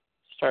really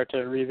start to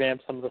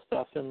revamp some of the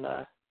stuff and,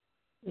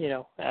 you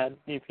know, add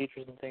new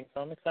features and things.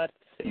 So I'm excited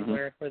to see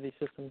where these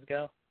systems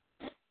go.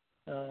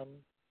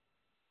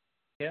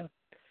 Yeah.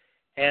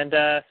 And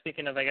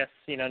speaking of, I guess,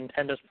 you know,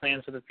 Nintendo's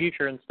plans for the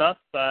future and stuff,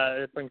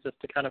 it brings us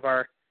to kind of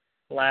our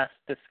last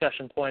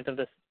discussion point of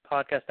this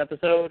podcast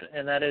episode,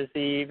 and that is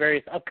the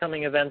various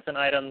upcoming events and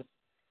items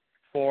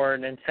for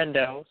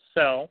Nintendo.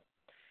 So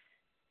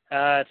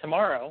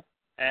tomorrow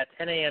at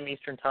 10 a.m.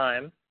 Eastern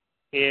Time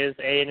is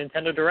a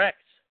Nintendo Direct.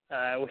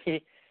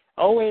 We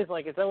always,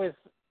 like, it's always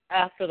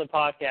after the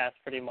podcast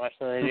pretty much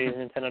that they do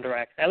Nintendo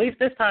Direct. At least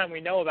this time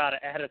we know about it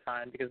ahead of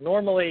time, because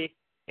normally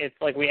it's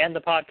like we end the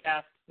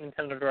podcast,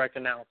 Nintendo Direct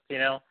announced, you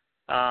know.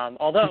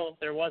 Although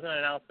there was an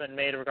announcement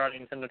made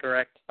regarding Nintendo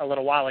Direct a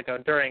little while ago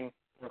during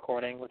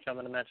recording, which I'm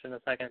going to mention in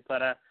a second.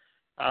 But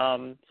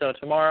so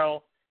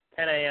tomorrow,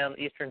 10 a.m.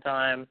 Eastern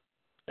Time,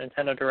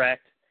 Nintendo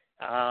Direct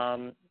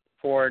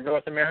for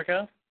North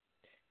America,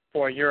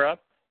 for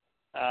Europe,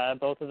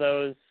 both of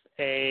those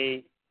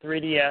a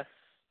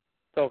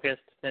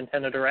 3DS-focused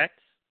Nintendo Direct.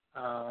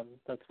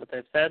 That's what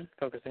they've said,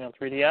 focusing on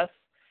 3DS.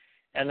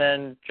 And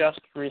then just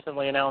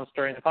recently announced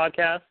during the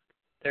podcast,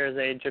 there's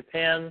a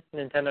Japan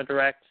Nintendo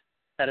Direct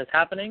that is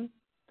happening,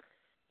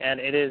 and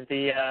it is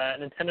the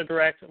Nintendo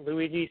Direct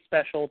Luigi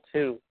Special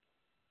 2.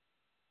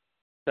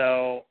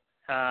 So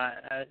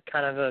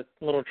kind of a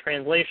little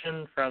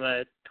translation from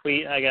a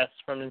tweet, I guess,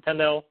 from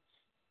Nintendo,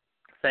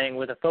 saying,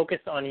 with a focus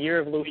on Year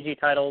of Luigi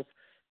titles,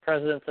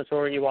 President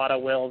Satoru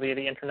Iwata will, via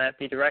the internet,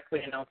 be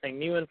directly announcing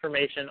new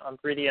information on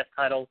 3DS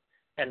titles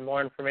and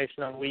more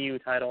information on Wii U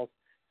titles,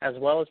 as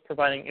well as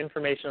providing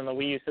information on the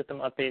Wii U system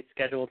updates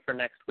scheduled for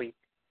next week.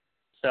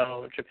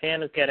 So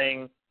Japan is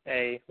getting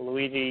a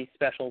Luigi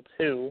Special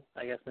 2,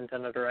 I guess,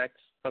 Nintendo Direct,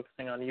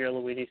 focusing on Year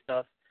Luigi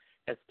stuff.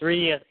 It's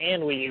 3DS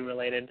and Wii U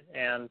related,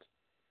 and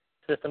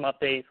system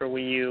update for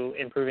Wii U,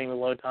 improving the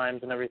load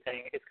times and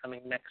everything, is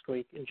coming next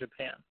week in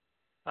Japan.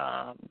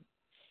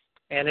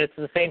 And it's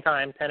at the same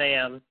time, 10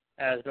 a.m.,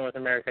 as North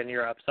America and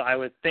Europe. So I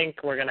would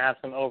think we're going to have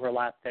some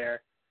overlap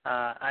there.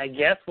 I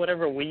guess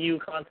whatever Wii U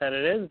content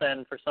it is,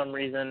 then for some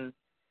reason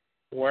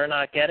we're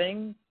not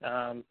getting,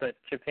 but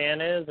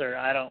Japan is, or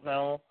I don't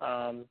know.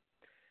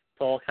 It's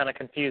all kind of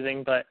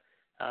confusing, but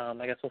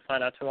I guess we'll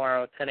find out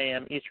tomorrow at 10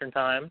 a.m. Eastern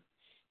Time.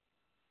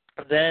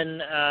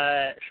 Then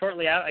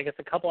shortly out, I guess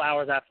a couple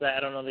hours after that, I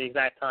don't know the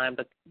exact time,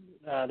 but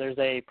there's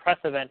a press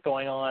event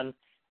going on,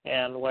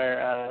 and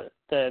where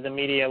the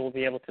media will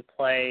be able to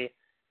play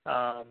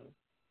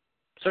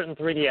certain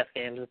 3DS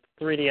games. It's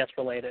 3DS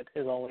related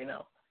is all we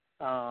know.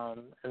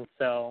 And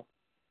so,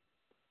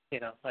 you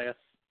know, I guess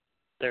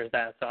there's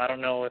that. So I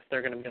don't know if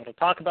they're going to be able to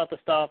talk about the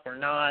stuff or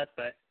not,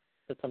 but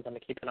it's something to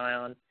keep an eye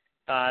on.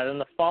 Then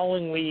the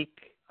following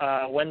week,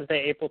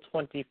 Wednesday, April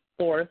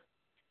 24th,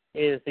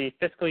 is the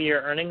fiscal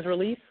year earnings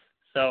release.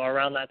 So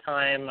around that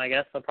time, I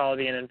guess, there'll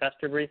probably be an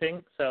investor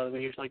briefing. So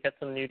we usually get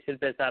some new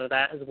tidbits out of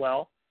that as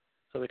well.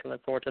 So we can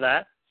look forward to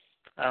that.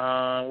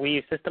 Wii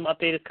U system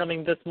update is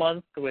coming this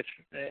month, which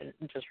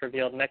just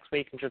revealed next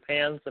week in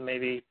Japan, so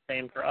maybe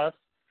same for us.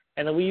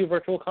 And the Wii U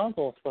Virtual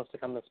Console is supposed to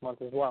come this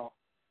month as well.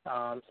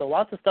 So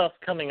lots of stuff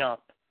coming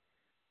up.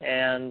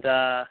 And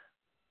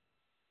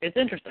it's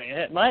interesting.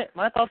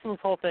 My thoughts on this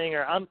whole thing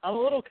are I'm a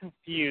little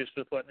confused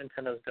with what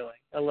Nintendo's doing,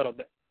 a little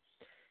bit.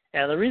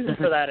 And the reason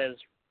for that is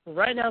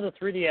right now the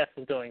 3DS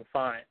is doing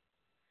fine.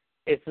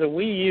 It's the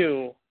Wii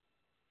U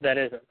that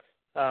isn't,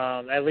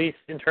 at least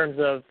in terms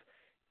of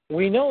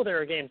we know there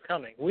are games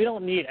coming. We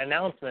don't need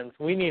announcements.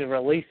 We need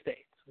release dates.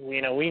 We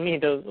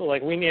need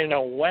to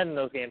know when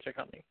those games are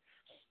coming.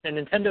 And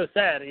Nintendo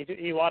said,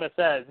 Iwata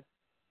said,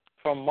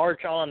 from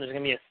March on, there's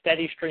going to be a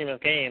steady stream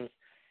of games.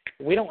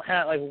 We don't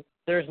have,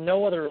 there's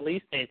no other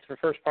release dates for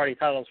first-party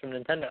titles from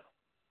Nintendo.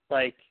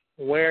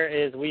 Where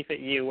is Wii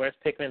Fit U? Where's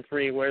Pikmin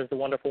 3? Where's The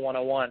Wonderful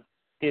 101?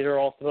 These are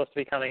all supposed to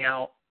be coming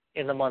out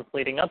in the month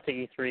leading up to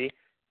E3.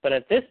 But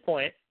at this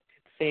point,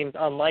 it seems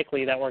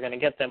unlikely that we're going to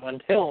get them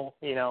until,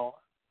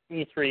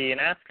 E3 and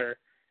after,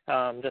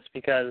 just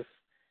because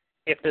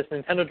if this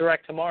Nintendo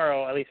Direct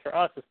tomorrow, at least for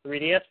us, is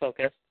 3DS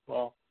focused,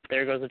 well,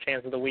 there goes the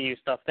chance of the Wii U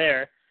stuff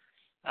there.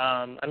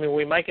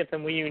 We might get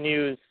some Wii U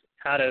news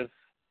out of,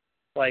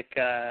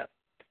 the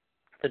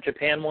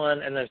Japan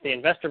one, and there's the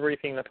investor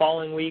briefing the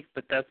following week,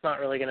 but that's not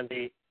really going to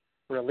be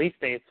release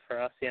dates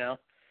for us, So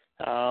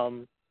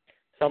I'm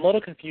a little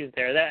confused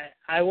there.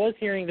 I was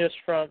hearing this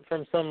from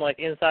some,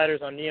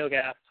 insiders on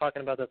NeoGAF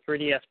talking about the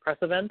 3DS press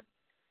event.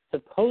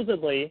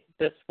 Supposedly,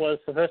 this was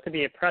supposed to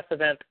be a press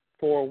event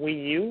for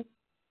Wii U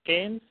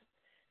games,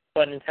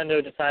 but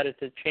Nintendo decided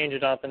to change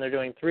it up, and they're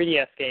doing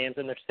 3DS games,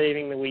 and they're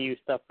saving the Wii U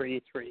stuff for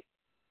E3.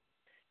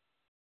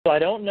 So I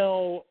don't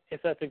know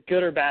if that's a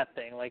good or bad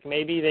thing.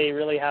 Maybe they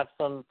really have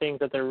some things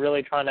that they're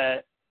really trying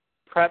to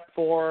prep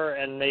for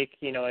and make,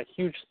 a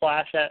huge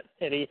splash at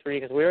E3,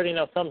 because we already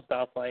know some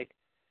stuff,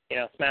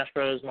 Smash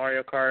Bros.,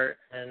 Mario Kart,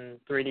 and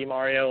 3D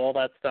Mario, all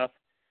that stuff.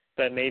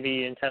 But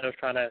maybe Nintendo's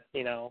trying to,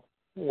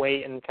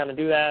 wait and kind of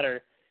do that,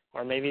 or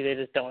maybe they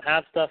just don't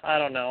have stuff. I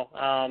don't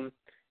know.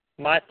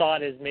 My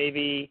thought is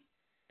maybe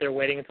they're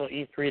waiting until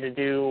E3 to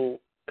do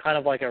kind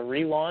of like a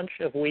relaunch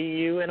of Wii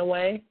U in a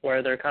way,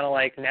 where they're kind of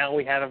now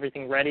we have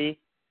everything ready.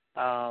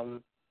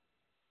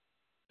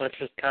 Let's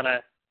just kind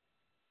of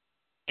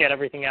get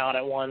everything out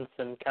at once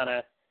and kind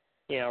of,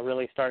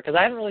 really start. Because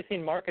I haven't really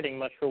seen marketing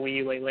much for Wii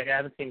U lately. I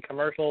haven't seen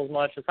commercials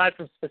much, aside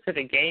from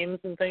specific games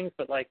and things,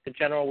 but the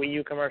general Wii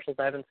U commercials,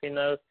 I haven't seen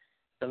those.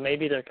 So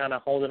maybe they're kind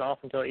of holding off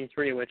until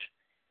E3, which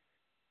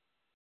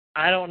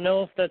I don't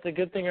know if that's a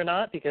good thing or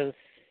not, because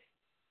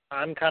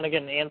I'm kind of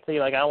getting antsy.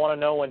 I want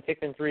to know when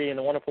Pikmin 3 and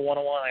The Wonderful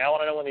 101, I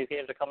want to know when these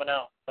games are coming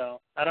out.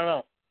 So, I don't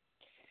know.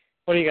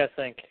 What do you guys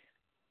think?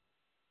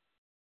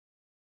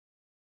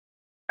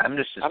 I'm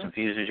just as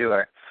confused as you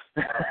are.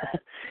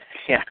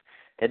 Yeah.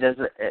 It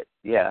doesn't,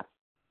 yeah.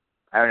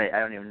 I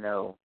don't even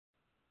know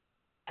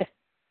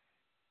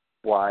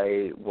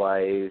why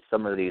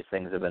some of these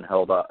things have been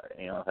held up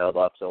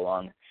so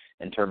long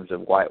in terms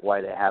of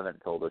why they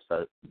haven't told us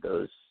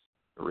those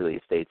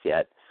release dates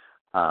yet,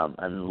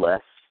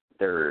 unless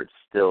they're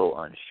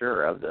still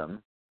unsure of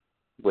them,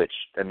 which,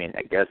 I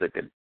guess it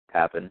could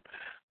happen,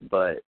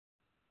 but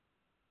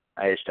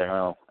I just don't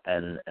know,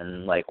 and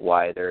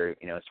why they're,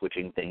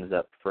 switching things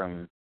up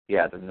from the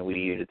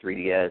Wii U to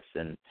 3DS,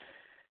 and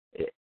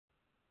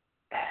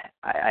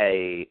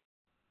I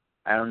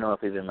don't know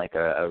if even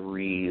a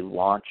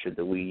relaunch of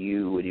the Wii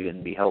U would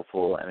even be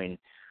helpful.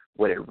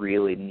 What it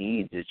really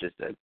needs is just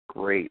a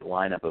great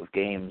lineup of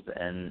games,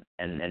 and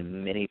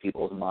in many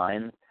people's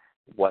minds,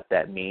 what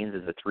that means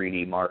is a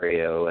 3D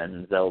Mario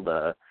and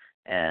Zelda,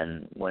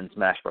 and when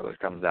Smash Bros.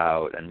 Comes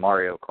out, and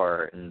Mario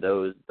Kart, and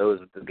those are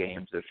the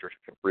games that are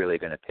really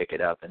going to pick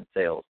it up in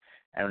sales.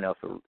 I don't know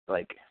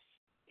if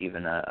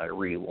even a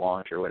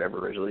relaunch or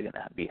whatever is really going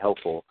to be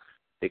helpful,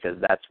 because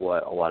that's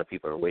what a lot of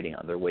people are waiting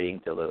on. They're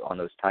waiting on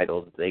those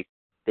titles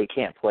they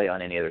can't play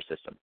on any other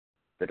system,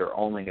 that are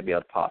only going to be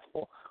able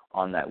possible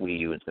on that Wii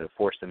U, instead of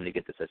force them to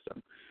get the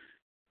system.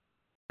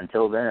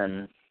 Until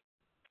then,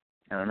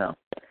 I don't know.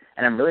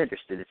 And I'm really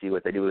interested to see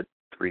what they do with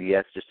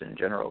 3DS just in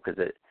general,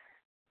 because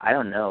I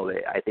don't know.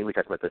 I think we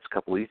talked about this a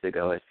couple weeks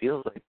ago. It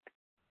feels like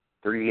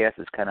 3DS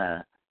is kind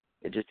of,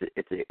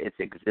 it's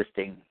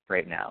existing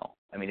right now.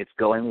 It's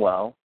going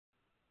well,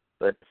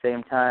 but at the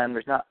same time,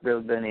 there's not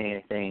really been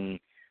anything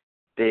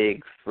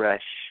big,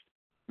 fresh,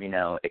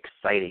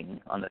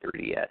 exciting on the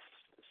 3DS.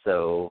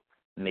 So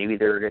maybe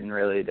they're getting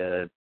ready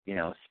to,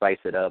 spice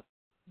it up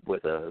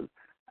with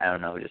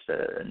just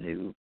a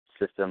new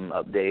system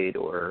update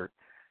or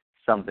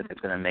something that's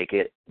going to make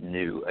it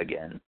new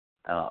again.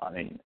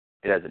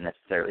 It doesn't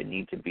necessarily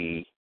need to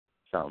be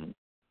some,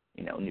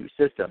 new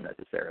system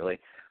necessarily,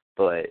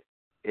 but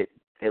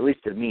at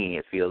least to me,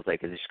 it feels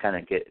like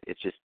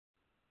it's just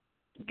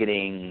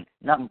getting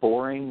not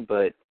boring,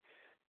 but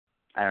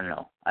I don't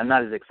know. I'm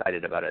not as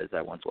excited about it as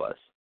I once was,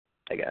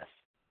 I guess.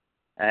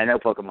 And I know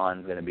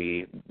Pokemon's going to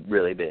be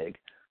really big,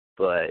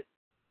 but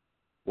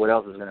what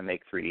else is going to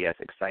make 3DS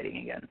exciting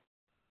again?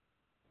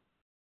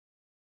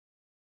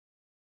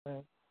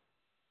 Right.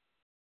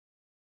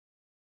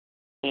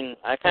 I mean,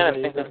 I kind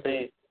of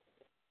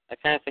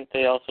think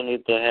they also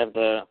need to have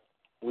the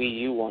Wii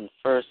U one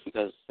first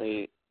because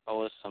they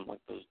owe us some like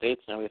those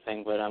dates and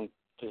everything. But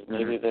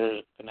maybe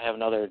they're gonna have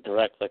another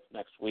direct like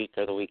next week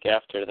or the week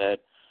after that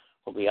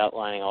will be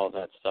outlining all of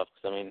that stuff.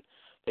 Because I mean,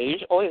 they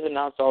usually always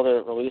announce all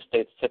their release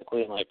dates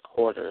typically in like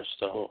quarters.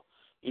 So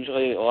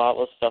usually a lot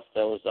of stuff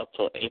that was up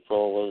till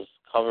April was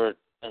covered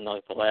in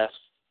like the last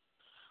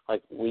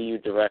like Wii U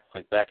Direct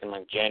like back in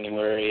like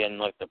January, and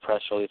like the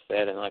press release they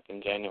had in like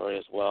in January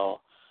as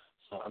well.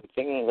 So I'm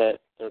thinking that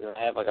they're going to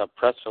have like a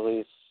press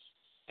release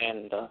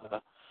and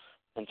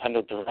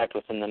Nintendo Direct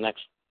within the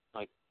next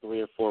like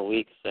 3 or 4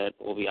 weeks that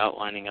will be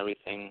outlining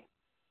everything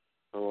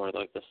for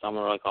like the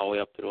summer, like all the way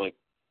up through like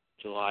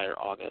July or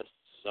August.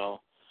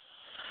 So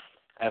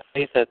I have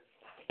faith that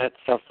that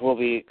stuff will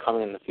be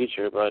coming in the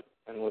future. But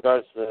in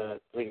regards to the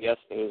 3DS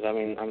news, I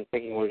mean, I'm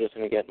thinking we're just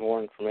going to get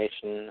more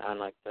information on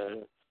like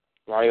the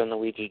Mario and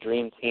Luigi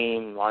Dream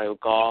Team, Mario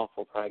Golf.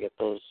 We'll probably get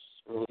those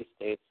release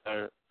dates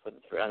on the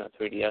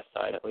 3DS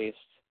side at least.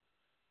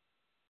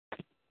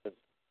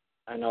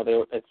 I know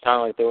it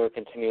sounded like they were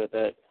continuing with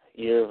that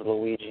Year of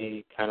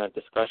Luigi kind of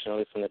discussion, at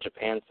least from the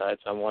Japan side.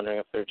 So I'm wondering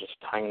if they're just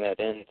tying that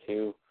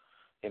into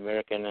the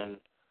American and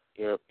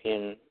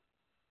European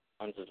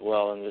ones as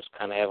well, and just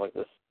kind of have like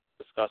this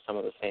discuss some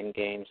of the same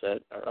games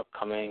that are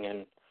upcoming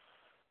and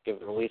give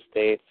the release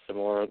dates, some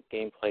more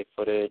gameplay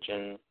footage,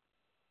 and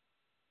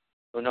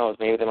who knows,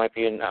 maybe they might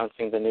be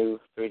announcing the new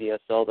 3DS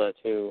Zelda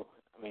too.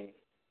 I mean,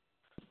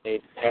 they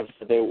have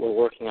said they were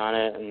working on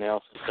it, and they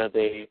also said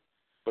they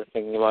were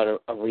thinking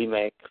about a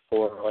remake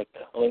for like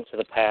A Link to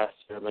the Past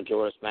or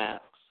Majora's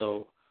Mask.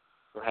 So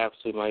perhaps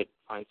we might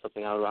find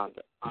something out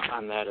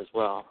on that as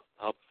well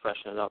to help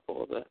freshen it up a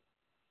little bit.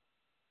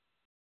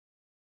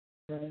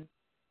 Right.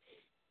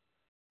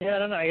 Yeah, I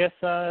don't know. I guess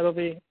it'll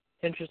be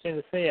interesting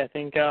to see. I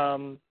think,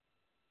 we'll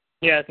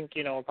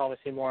probably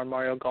see more on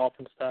Mario Golf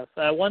and stuff.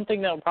 One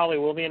thing that probably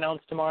will be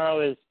announced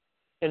tomorrow is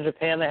in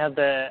Japan they have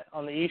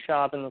on the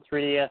eShop and the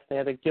 3DS they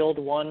have the Guild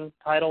 1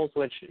 titles,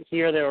 which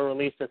here they were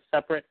released as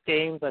separate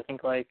games. I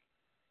think like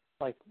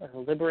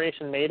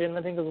Liberation Maiden,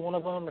 I think is one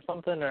of them or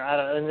something. Or I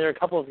don't know. And there are a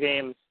couple of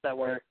games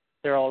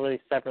they're all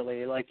released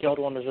separately. Like Guild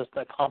 1 was just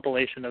a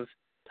compilation of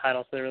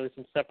titles. So they released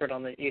them separate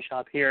on the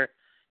eShop here.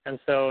 And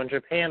so in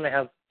Japan they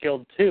have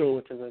Guild 2,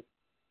 which is a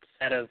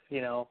set of,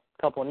 a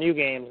couple of new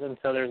games. And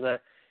so there's a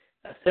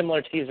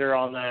similar teaser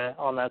on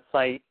that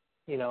site,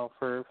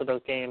 for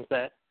those games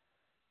that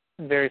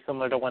very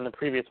similar to when the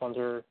previous ones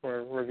were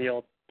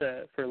revealed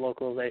for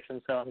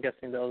localization. So I'm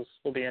guessing those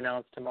will be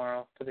announced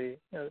tomorrow to be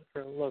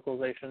for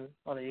localization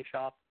on the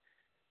eShop.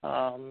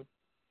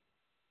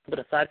 But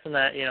aside from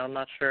that, I'm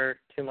not sure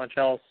too much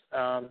else.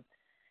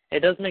 It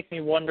does make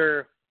me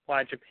wonder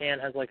why Japan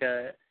has like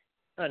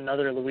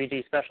another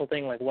Luigi special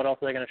thing. Like, what else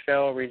are they going to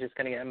show? Are we just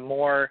going to get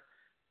more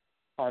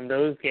on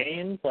those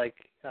games? Like,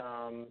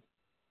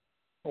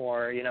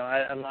 or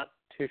I'm not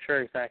too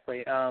sure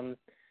exactly.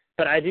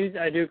 But I do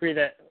agree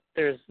that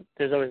there's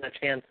always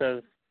a chance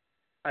of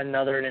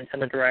another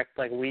Nintendo Direct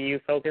like Wii U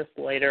focused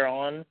later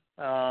on,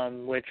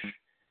 which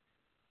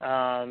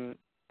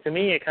to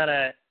me it kind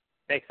of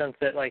makes sense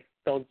that like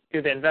they'll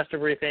do the investor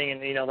briefing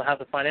and they'll have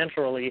the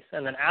financial release,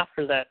 and then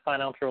after that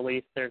financial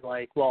release they're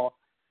like, well,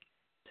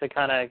 to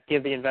kind of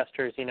give the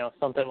investors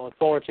something to look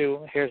forward to.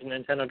 Here's a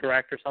Nintendo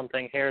Direct or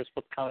something. Here's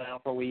what's coming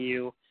out for Wii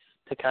U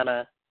to kind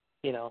of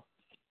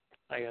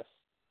I guess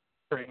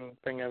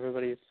bring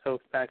everybody's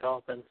hopes back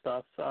up and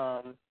stuff.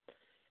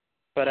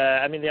 But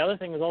I mean, the other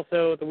thing is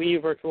also the Wii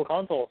U Virtual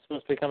Console is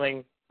supposed to be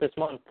coming this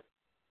month.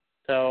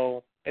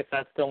 So if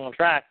that's still on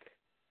track,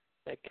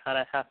 they kind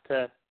of have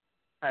to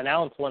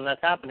announce when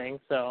that's happening.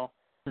 So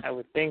I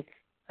would think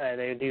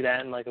they would do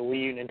that in like a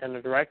Wii U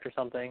Nintendo Direct or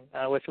something,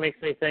 which makes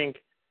me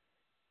think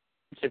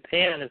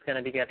Japan is going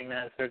to be getting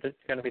that. So they're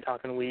going to be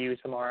talking Wii U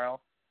tomorrow.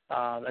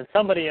 And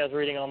somebody, I was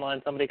reading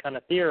online, somebody kind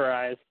of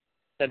theorized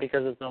that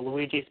because it's a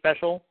Luigi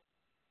special,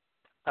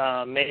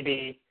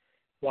 maybe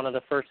one of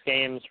the first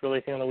games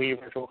releasing on the Wii U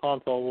Virtual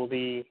Console will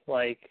be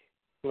like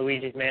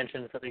Luigi's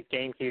Mansion for the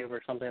GameCube or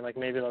something. Like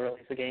maybe they'll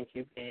release a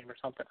GameCube game or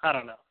something. I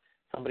don't know.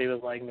 Somebody was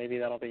like, maybe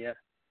that'll be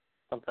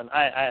something.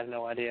 I have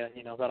no idea,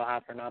 if that'll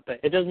happen or not. But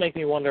it does make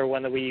me wonder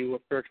when the Wii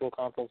U Virtual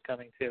Console is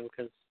coming too,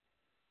 because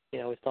we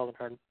still haven't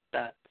heard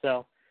that.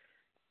 So,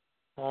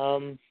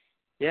 I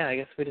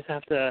guess we just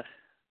have to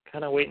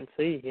kind of wait and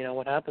see,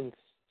 what happens.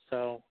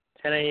 So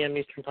 10 a.m.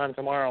 Eastern Time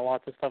tomorrow,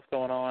 lots of stuff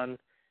going on.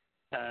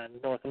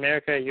 North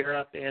America,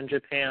 Europe, and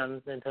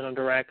Japan, Nintendo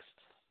Directs,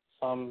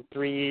 some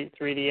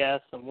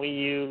 3DS, some Wii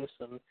U,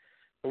 some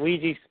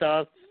Luigi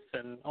stuff,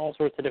 and all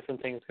sorts of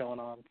different things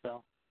going on.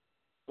 So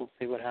we'll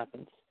see what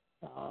happens.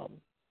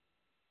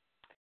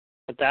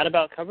 But that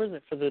about covers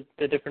it for the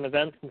different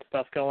events and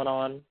stuff going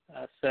on.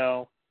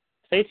 So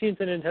stay tuned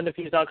to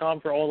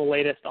NintendoFuse.com for all the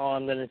latest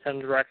on the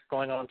Nintendo Direct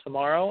going on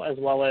tomorrow, as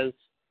well as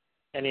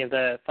any of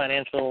the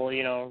financial,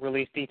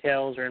 release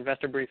details or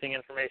investor briefing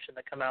information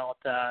that come out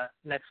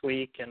next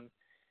week and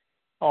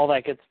all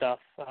that good stuff.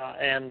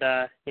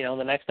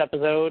 The next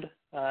episode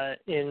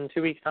in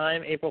 2 weeks'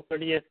 time, April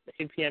 30th,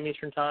 8 p.m.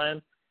 Eastern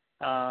Time,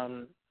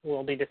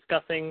 we'll be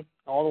discussing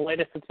all the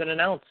latest that's been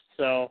announced.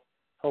 So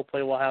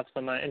hopefully we'll have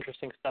some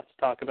interesting stuff to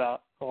talk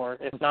about. Or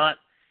if not,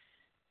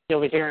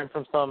 you'll be hearing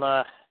from some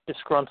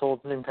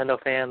disgruntled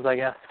Nintendo fans, I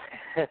guess.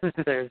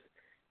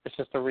 It's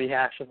just a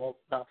rehash of old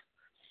stuff.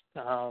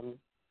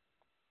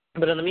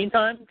 But in the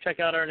meantime, check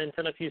out our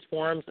Nintendo Fuse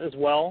forums as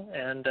well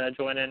and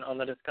join in on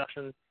the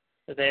discussion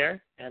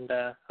there, and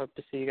hope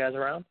to see you guys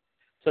around.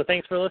 So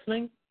thanks for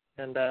listening,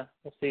 and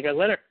we'll see you guys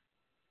later.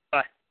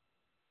 Bye.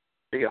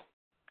 See ya.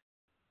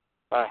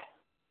 Bye.